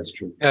 So yeah, that's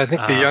true. Yeah, I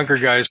think the younger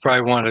guys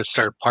probably want to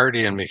start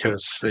partying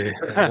because they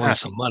won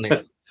some money.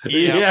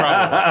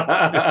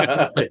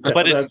 Yeah. Probably.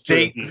 But it's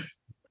Dayton.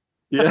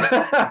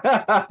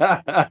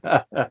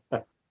 Yeah.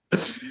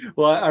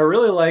 Well, I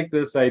really like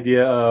this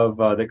idea of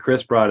that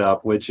Chris brought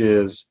up, which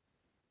is,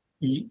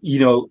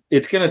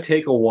 it's going to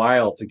take a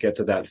while to get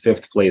to that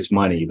 5th place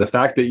money. The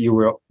fact that you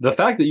were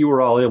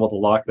all able to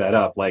lock that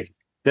up, like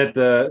that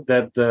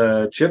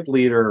the chip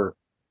leader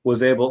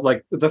was able,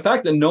 like the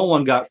fact that no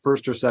one got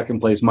first or second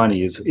place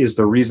money is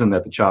the reason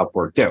that the chop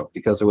worked out,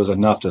 because there was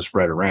enough to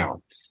spread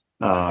around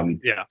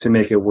to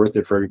make it worth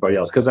it for everybody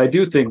else. Because I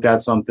do think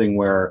that's something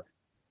where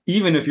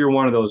even if you're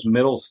one of those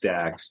middle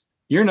stacks,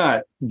 you're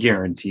not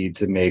guaranteed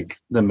to make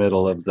the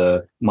middle of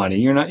the money.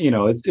 You're not,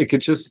 it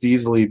could just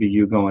easily be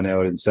you going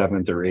out in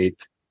 7th or 8th,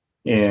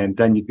 and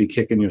then you'd be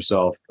kicking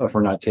yourself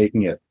for not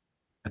taking it.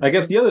 I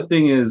guess the other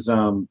thing is,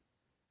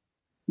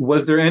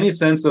 was there any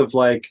sense of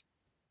like,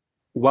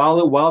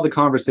 while the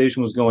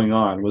conversation was going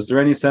on, was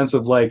there any sense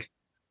of like,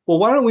 well,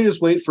 why don't we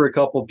just wait for a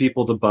couple of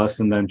people to bust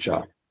and then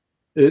chop?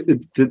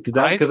 Did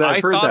that, because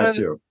I've heard that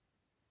too.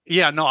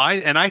 Yeah, no,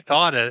 I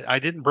thought it. I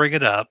didn't bring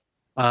it up.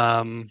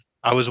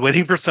 I was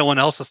waiting for someone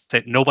else to say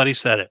it. Nobody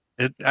said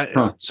it.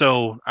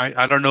 So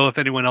I don't know if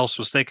anyone else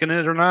was thinking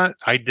it or not.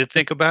 I did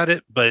think about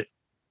it, but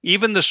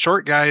even the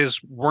short guys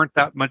weren't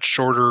that much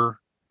shorter.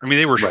 I mean,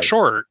 they were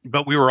short,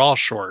 but we were all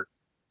short.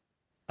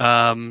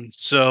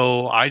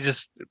 So I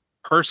just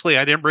personally,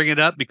 I didn't bring it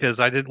up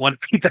because I didn't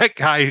want to be that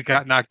guy who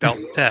got knocked out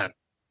in 10.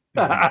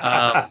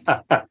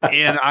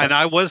 And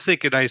I was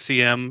thinking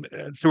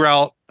ICM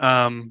throughout,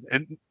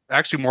 and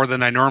actually more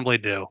than I normally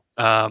do,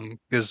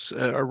 because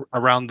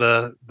around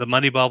the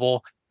money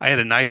bubble, I had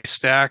a nice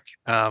stack,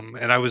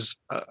 and I was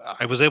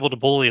able to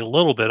bully a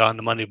little bit on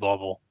the money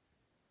bubble,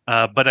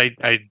 but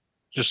I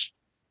just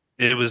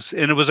it was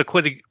a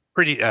pretty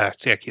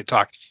see, I can't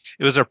talk.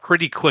 It was a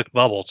pretty quick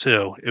bubble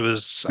too. It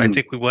was I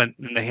think we went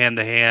in the hand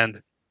to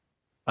hand,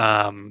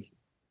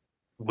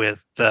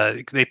 with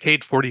they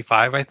paid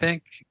 45, I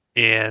think,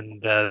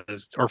 and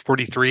or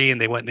 43, and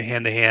they went in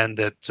hand to hand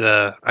at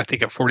I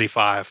think at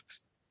 45.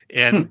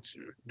 And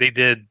they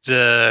did,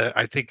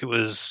 I think it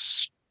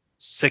was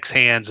 6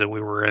 hands, and we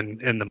were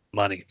in the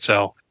money.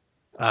 So,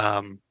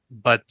 and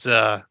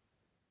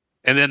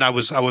then I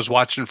was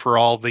watching for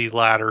all the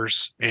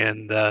ladders,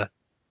 and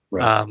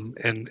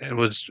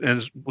was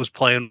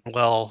playing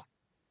well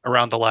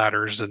around the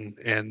ladders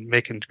and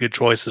making good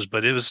choices.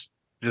 But it was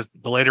just,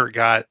 the later it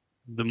got,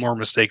 the more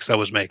mistakes I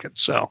was making.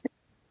 So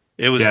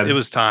it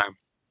was time.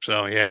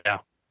 So yeah.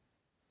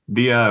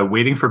 The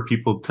waiting for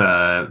people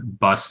to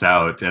bust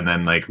out and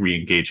then like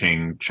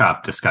re-engaging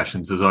chop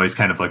discussions is always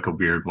kind of like a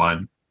weird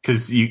one,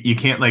 because you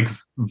can't like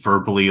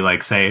verbally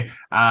like say,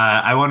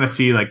 I want to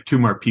see like 2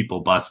 more people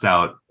bust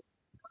out,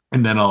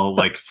 and then I'll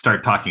like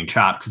start talking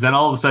chop, because then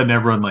all of a sudden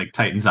everyone like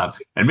tightens up.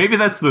 And maybe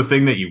that's the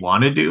thing that you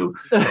want to do,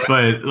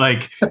 but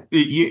like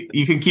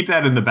you can keep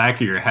that in the back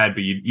of your head,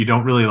 but you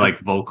don't really like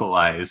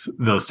vocalize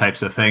those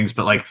types of things.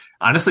 But like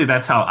honestly,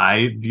 that's how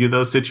I view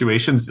those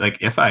situations. Like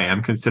if I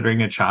am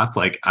considering a chop,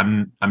 like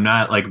I'm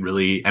not like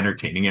really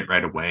entertaining it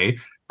right away.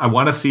 I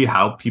want to see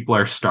how people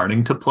are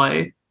starting to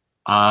play,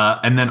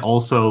 and then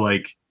also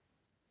like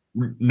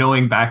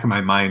knowing back in my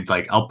mind,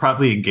 like I'll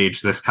probably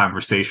engage this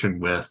conversation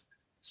with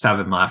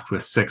 7 left,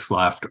 with 6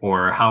 left,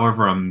 or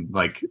however I'm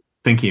like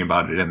thinking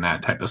about it in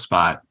that type of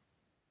spot.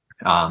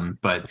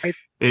 But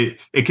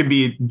it can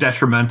be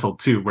detrimental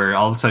too, where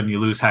all of a sudden you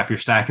lose half your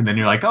stack, and then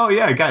you're like, oh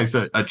yeah, guys,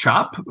 a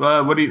chop.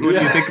 What do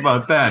you think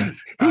about then?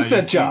 Who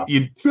said chop?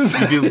 You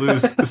do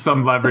lose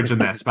some leverage in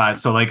that spot.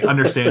 So like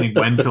understanding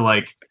when to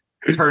like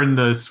turn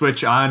the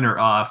switch on or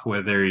off,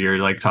 whether you're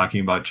like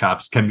talking about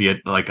chops, can be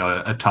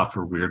a tough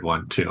or weird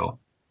one too.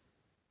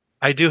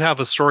 I do have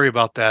a story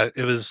about that.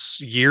 It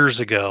was years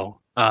ago,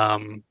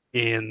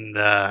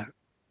 in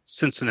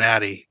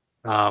Cincinnati,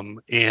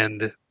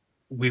 and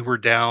we were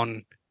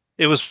down.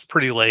 It was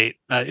pretty late.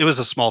 It was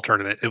a small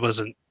tournament. It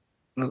wasn't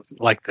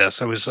like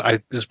this. It was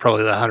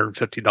probably the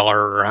 $150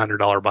 or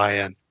 $100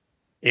 buy-in,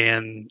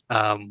 and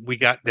we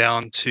got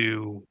down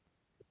to,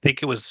 I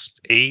think it was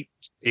 8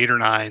 or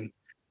 9,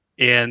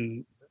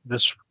 and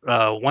this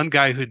one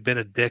guy who'd been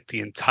a dick the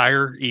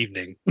entire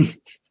evening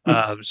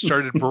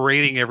started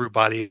berating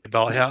everybody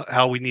about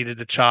how we needed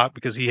to chop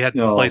because he had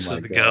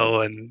places to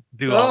go and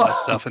do all this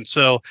stuff. And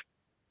so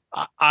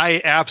I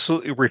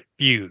absolutely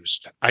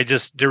refused.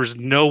 There was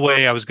no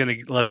way I was going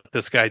to let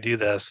this guy do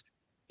this.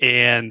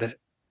 And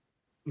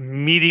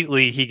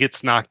immediately he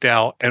gets knocked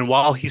out. And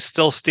while he's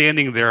still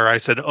standing there, I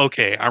said,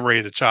 okay, I'm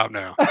ready to chop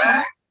now.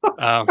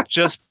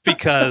 Just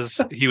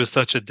because he was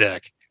such a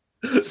dick.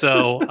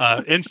 So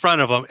in front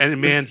of him, and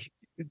man,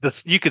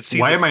 you could see.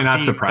 Why am I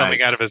not surprised?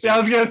 Coming out of his I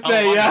was gonna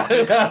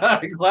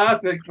say,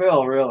 classic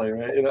Phil, really,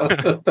 right?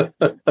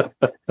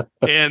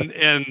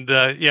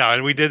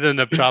 And we did end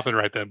up chopping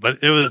right then.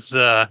 But it was,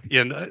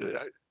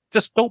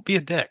 just don't be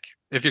a dick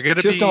if you're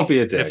gonna just don't be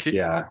a dick.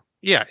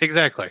 Yeah,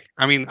 exactly.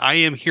 I mean, I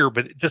am here,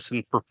 but just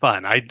for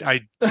fun. I'm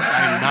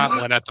not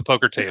one at the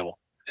poker table.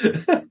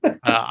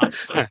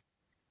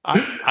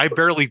 I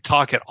barely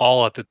talk at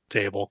all at the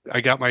table.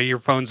 I got my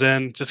earphones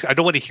in. I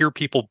don't want to hear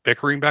people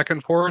bickering back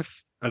and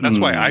forth. And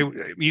that's why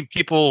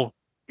people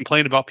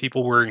complain about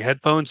people wearing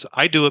headphones.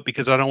 I do it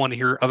because I don't want to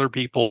hear other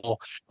people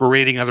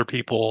berating other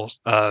people,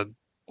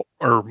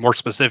 or more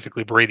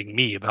specifically, berating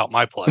me about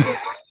my play.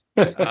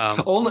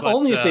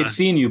 Only if they've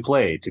seen you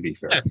play, to be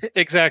fair.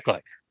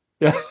 Exactly.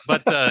 Yeah.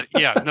 But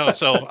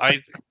so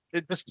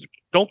just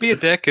don't be a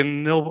dick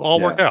and it'll all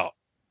work out.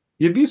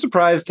 You'd be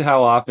surprised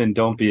how often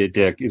 "don't be a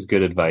dick" is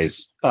good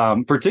advice,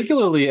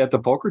 particularly at the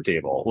poker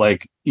table.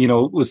 Like,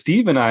 with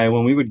Steve and I,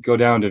 when we would go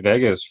down to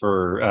Vegas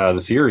for the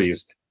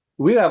series,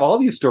 we'd have all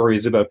these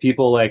stories about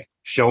people like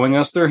showing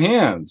us their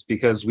hands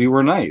because we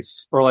were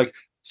nice. Or like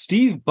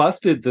Steve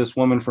busted this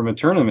woman from a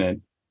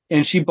tournament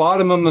and she bought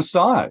him a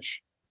massage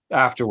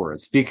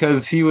afterwards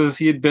because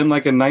he had been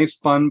like a nice,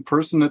 fun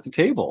person at the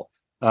table.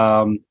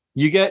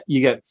 You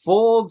get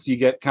folds, you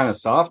get kind of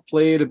soft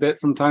played a bit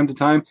from time to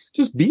time.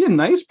 Just be a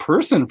nice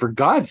person, for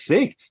God's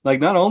sake. Like,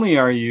 not only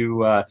are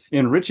you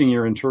enriching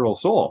your internal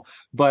soul,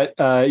 but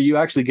you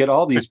actually get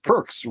all these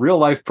perks, real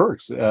life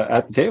perks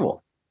at the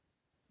table.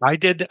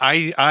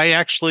 I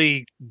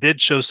actually did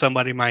show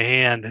somebody my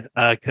hand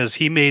because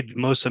he made the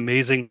most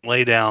amazing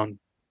laydown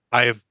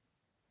I've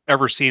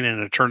ever seen in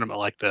a tournament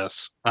like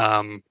this.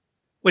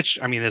 Which,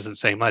 I mean, isn't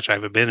saying much. I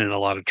haven't been in a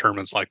lot of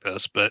tournaments like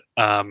this, but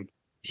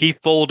he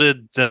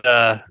folded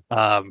the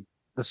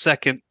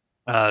second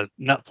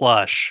nut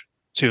flush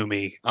to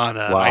me on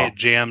a. Wow. I had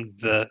jammed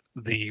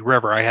the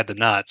river. I had the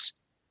nuts,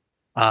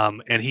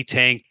 and he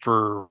tanked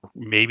for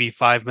maybe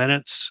 5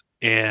 minutes,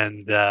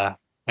 and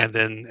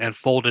then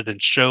folded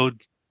and showed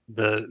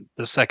the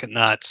second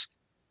nuts,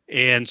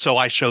 and so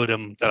I showed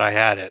him that I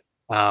had it.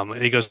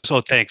 And he goes, "So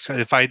thanks.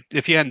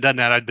 If you hadn't done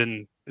that, I'd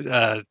been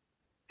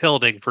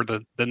hilding for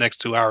the next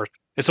 2 hours."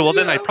 I said, "Well,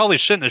 then I probably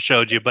shouldn't have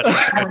showed you, but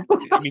I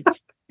mean."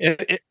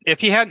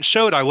 If he hadn't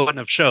showed, I wouldn't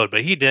have showed,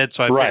 but he did,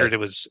 so I figured it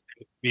was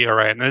be all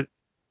right. And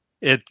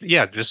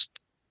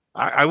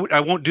I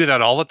won't do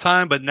that all the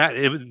time, but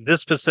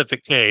this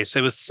specific case,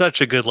 it was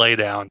such a good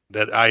laydown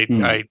that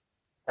I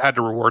had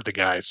to reward the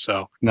guys.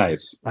 So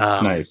nice.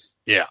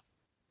 Yeah.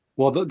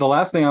 Well, the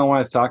last thing I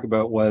wanted to talk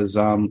about was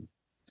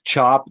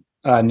chop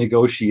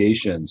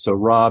negotiation. So,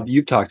 Rob,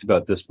 you've talked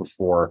about this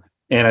before,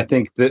 and I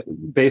think that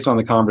based on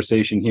the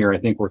conversation here, I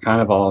think we're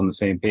kind of all on the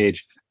same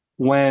page.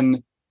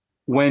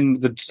 When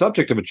the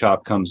subject of a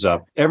chop comes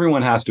up,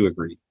 everyone has to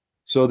agree.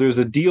 So there's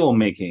a deal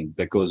making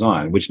that goes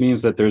on, which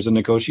means that there's a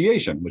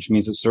negotiation, which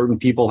means that certain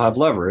people have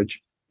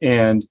leverage.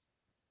 And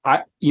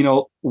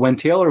when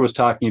Taylor was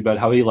talking about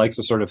how he likes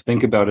to sort of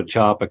think about a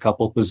chop a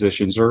couple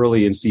positions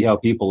early and see how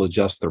people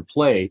adjust their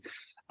play,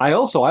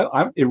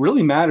 it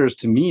really matters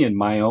to me in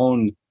my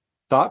own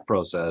thought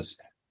process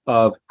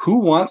of who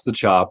wants the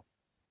chop,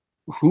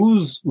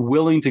 who's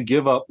willing to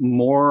give up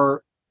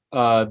more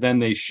than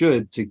they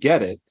should to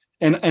get it.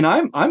 And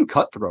I'm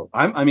cutthroat.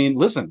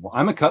 Listen,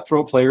 I'm a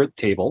cutthroat player at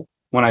the table.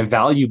 When I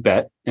value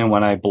bet and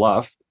when I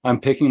bluff, I'm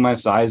picking my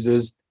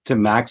sizes to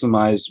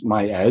maximize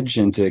my edge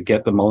and to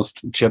get the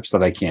most chips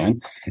that I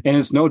can. And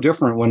it's no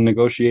different when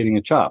negotiating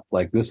a chop.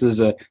 Like,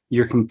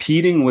 you're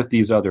competing with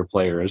these other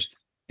players,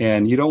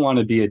 and you don't want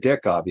to be a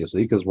dick,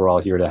 obviously, because we're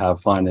all here to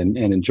have fun and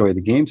enjoy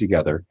the game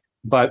together.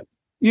 But,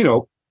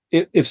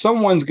 if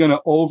someone's going to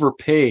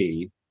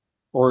overpay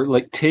or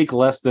like take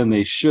less than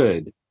they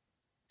should,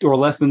 or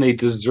less than they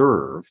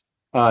deserve,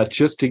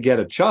 just to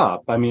get a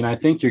chop, I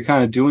think you're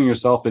kind of doing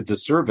yourself a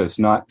disservice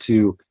not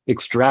to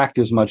extract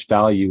as much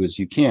value as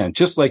you can.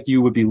 Just like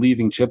you would be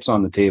leaving chips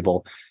on the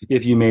table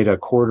if you made a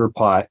quarter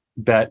pot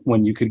bet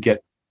when you could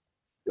get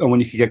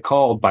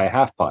called by a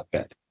half pot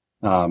bet.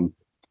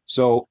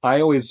 So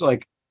I always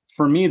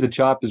for me, the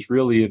chop is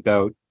really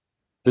about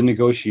the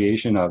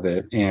negotiation of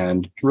it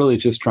and really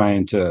just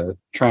trying to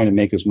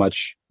make as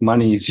much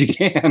money as you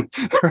can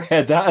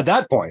at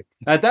that point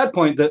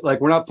that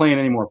we're not playing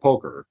any more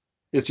poker.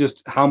 It's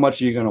just how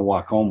much are you going to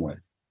walk home with.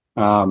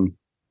 And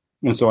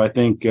so I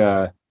think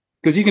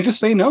because you can just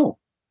say no,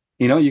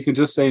 you can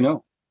just say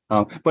no.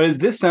 But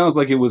this sounds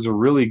like it was a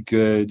really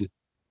good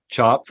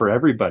chop for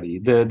everybody.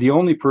 The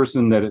only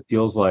person that it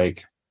feels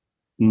like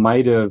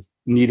might have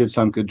needed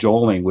some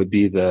cajoling would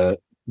be the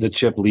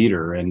chip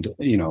leader. And,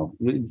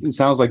 it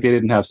sounds like they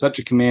didn't have such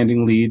a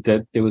commanding lead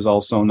that it was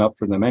all sewn up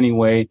for them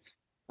anyway.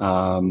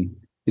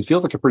 It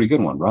feels like a pretty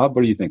good one. Rob,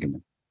 what are you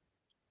thinking?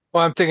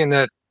 Well, I'm thinking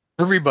that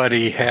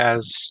everybody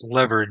has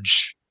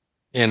leverage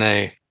in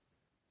a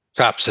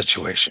chop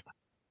situation.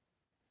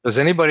 Does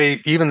anybody,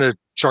 even the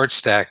short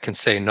stack, can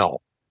say no?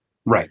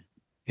 Right.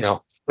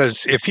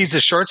 Because if he's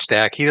a short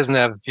stack, he doesn't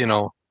have,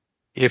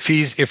 if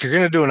you're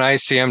going to do an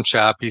ICM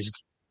chop, he's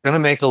going to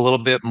make a little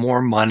bit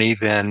more money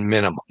than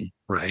minimum,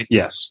 right?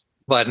 Yes.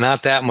 But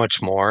not that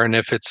much more. And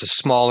if it's a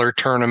smaller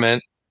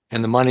tournament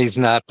and the money's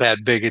not that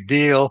big a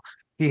deal,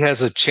 he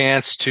has a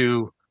chance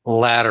to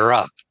ladder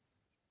up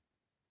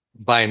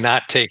by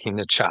not taking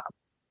the chop.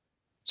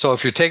 So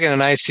if you're taking an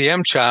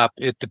ICM chop,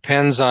 it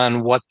depends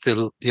on what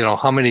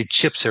how many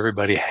chips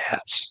everybody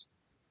has.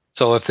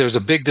 So if there's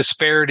a big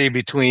disparity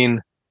between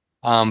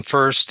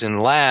first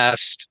and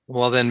last,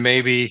 well, then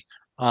maybe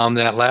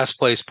that last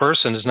place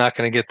person is not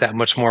going to get that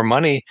much more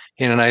money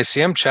in an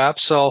ICM chop.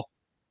 So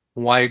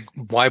why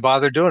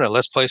bother doing it?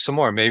 Let's play some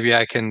more. Maybe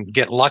I can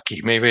get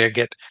lucky. Maybe I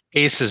get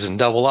aces and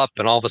double up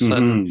and all of a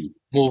sudden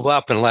move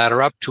up and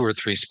ladder up 2 or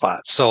 3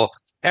 spots. So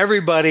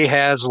everybody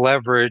has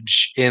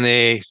leverage in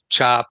a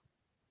chop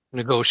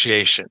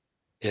negotiation.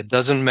 It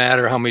doesn't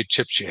matter how many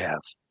chips you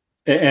have.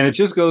 And it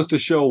just goes to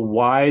show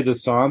why the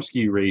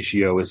Somsky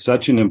ratio is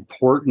such an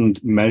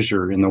important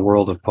measure in the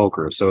world of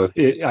poker. So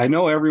I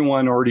know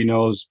everyone already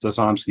knows the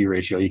Somsky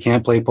ratio. You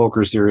can't play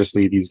poker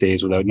seriously these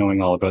days without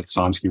knowing all about the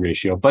Somsky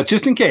ratio. But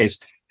just in case,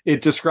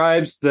 it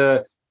describes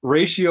the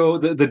ratio,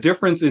 the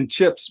difference in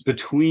chips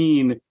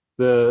between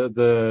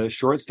the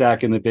short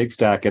stack and the big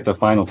stack at the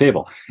final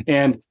table.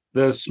 And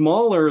the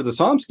smaller the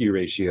Somsky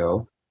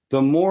ratio,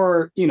 the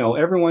more,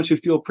 everyone should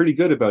feel pretty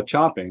good about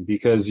chopping,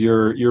 because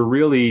you're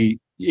really,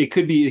 it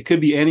could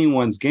be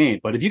anyone's game.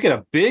 But if you get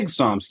a big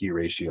Somsky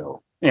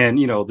ratio and,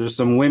 there's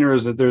some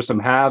winners, there's some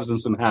haves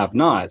and some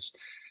have-nots,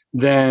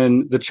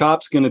 then the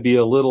chop's going to be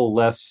a little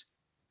less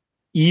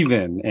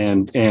even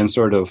and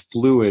sort of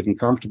fluid and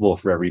comfortable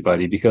for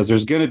everybody, because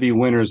there's going to be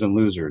winners and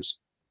losers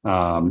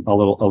a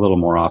little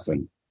more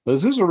often. But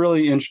this is a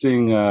really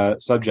interesting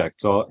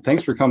subject. So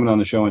thanks for coming on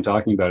the show and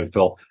talking about it,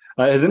 Phil.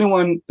 Is there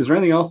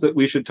anything else that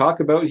we should talk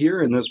about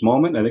here in this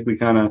moment? I think we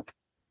kind of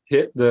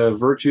hit the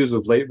virtues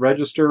of late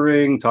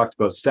registering, talked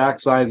about stack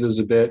sizes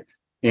a bit,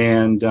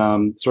 and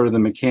sort of the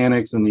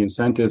mechanics and the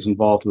incentives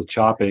involved with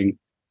chopping.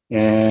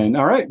 And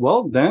all right,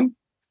 well then,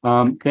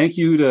 thank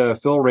you to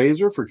Phil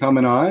Razor for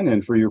coming on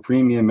and for your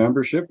premium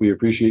membership. We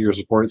appreciate your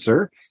support,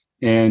 sir.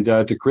 And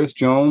to Chris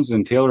Jones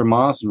and Taylor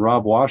Moss and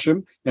Rob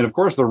Washam, and of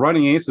course the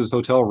Running Aces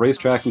Hotel,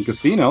 Racetrack, and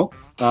Casino.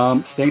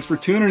 Thanks for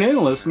tuning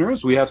in,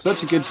 listeners. We have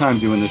such a good time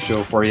doing this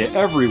show for you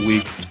every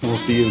week. We'll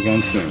see you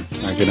again soon.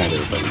 Good night,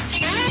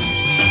 everybody.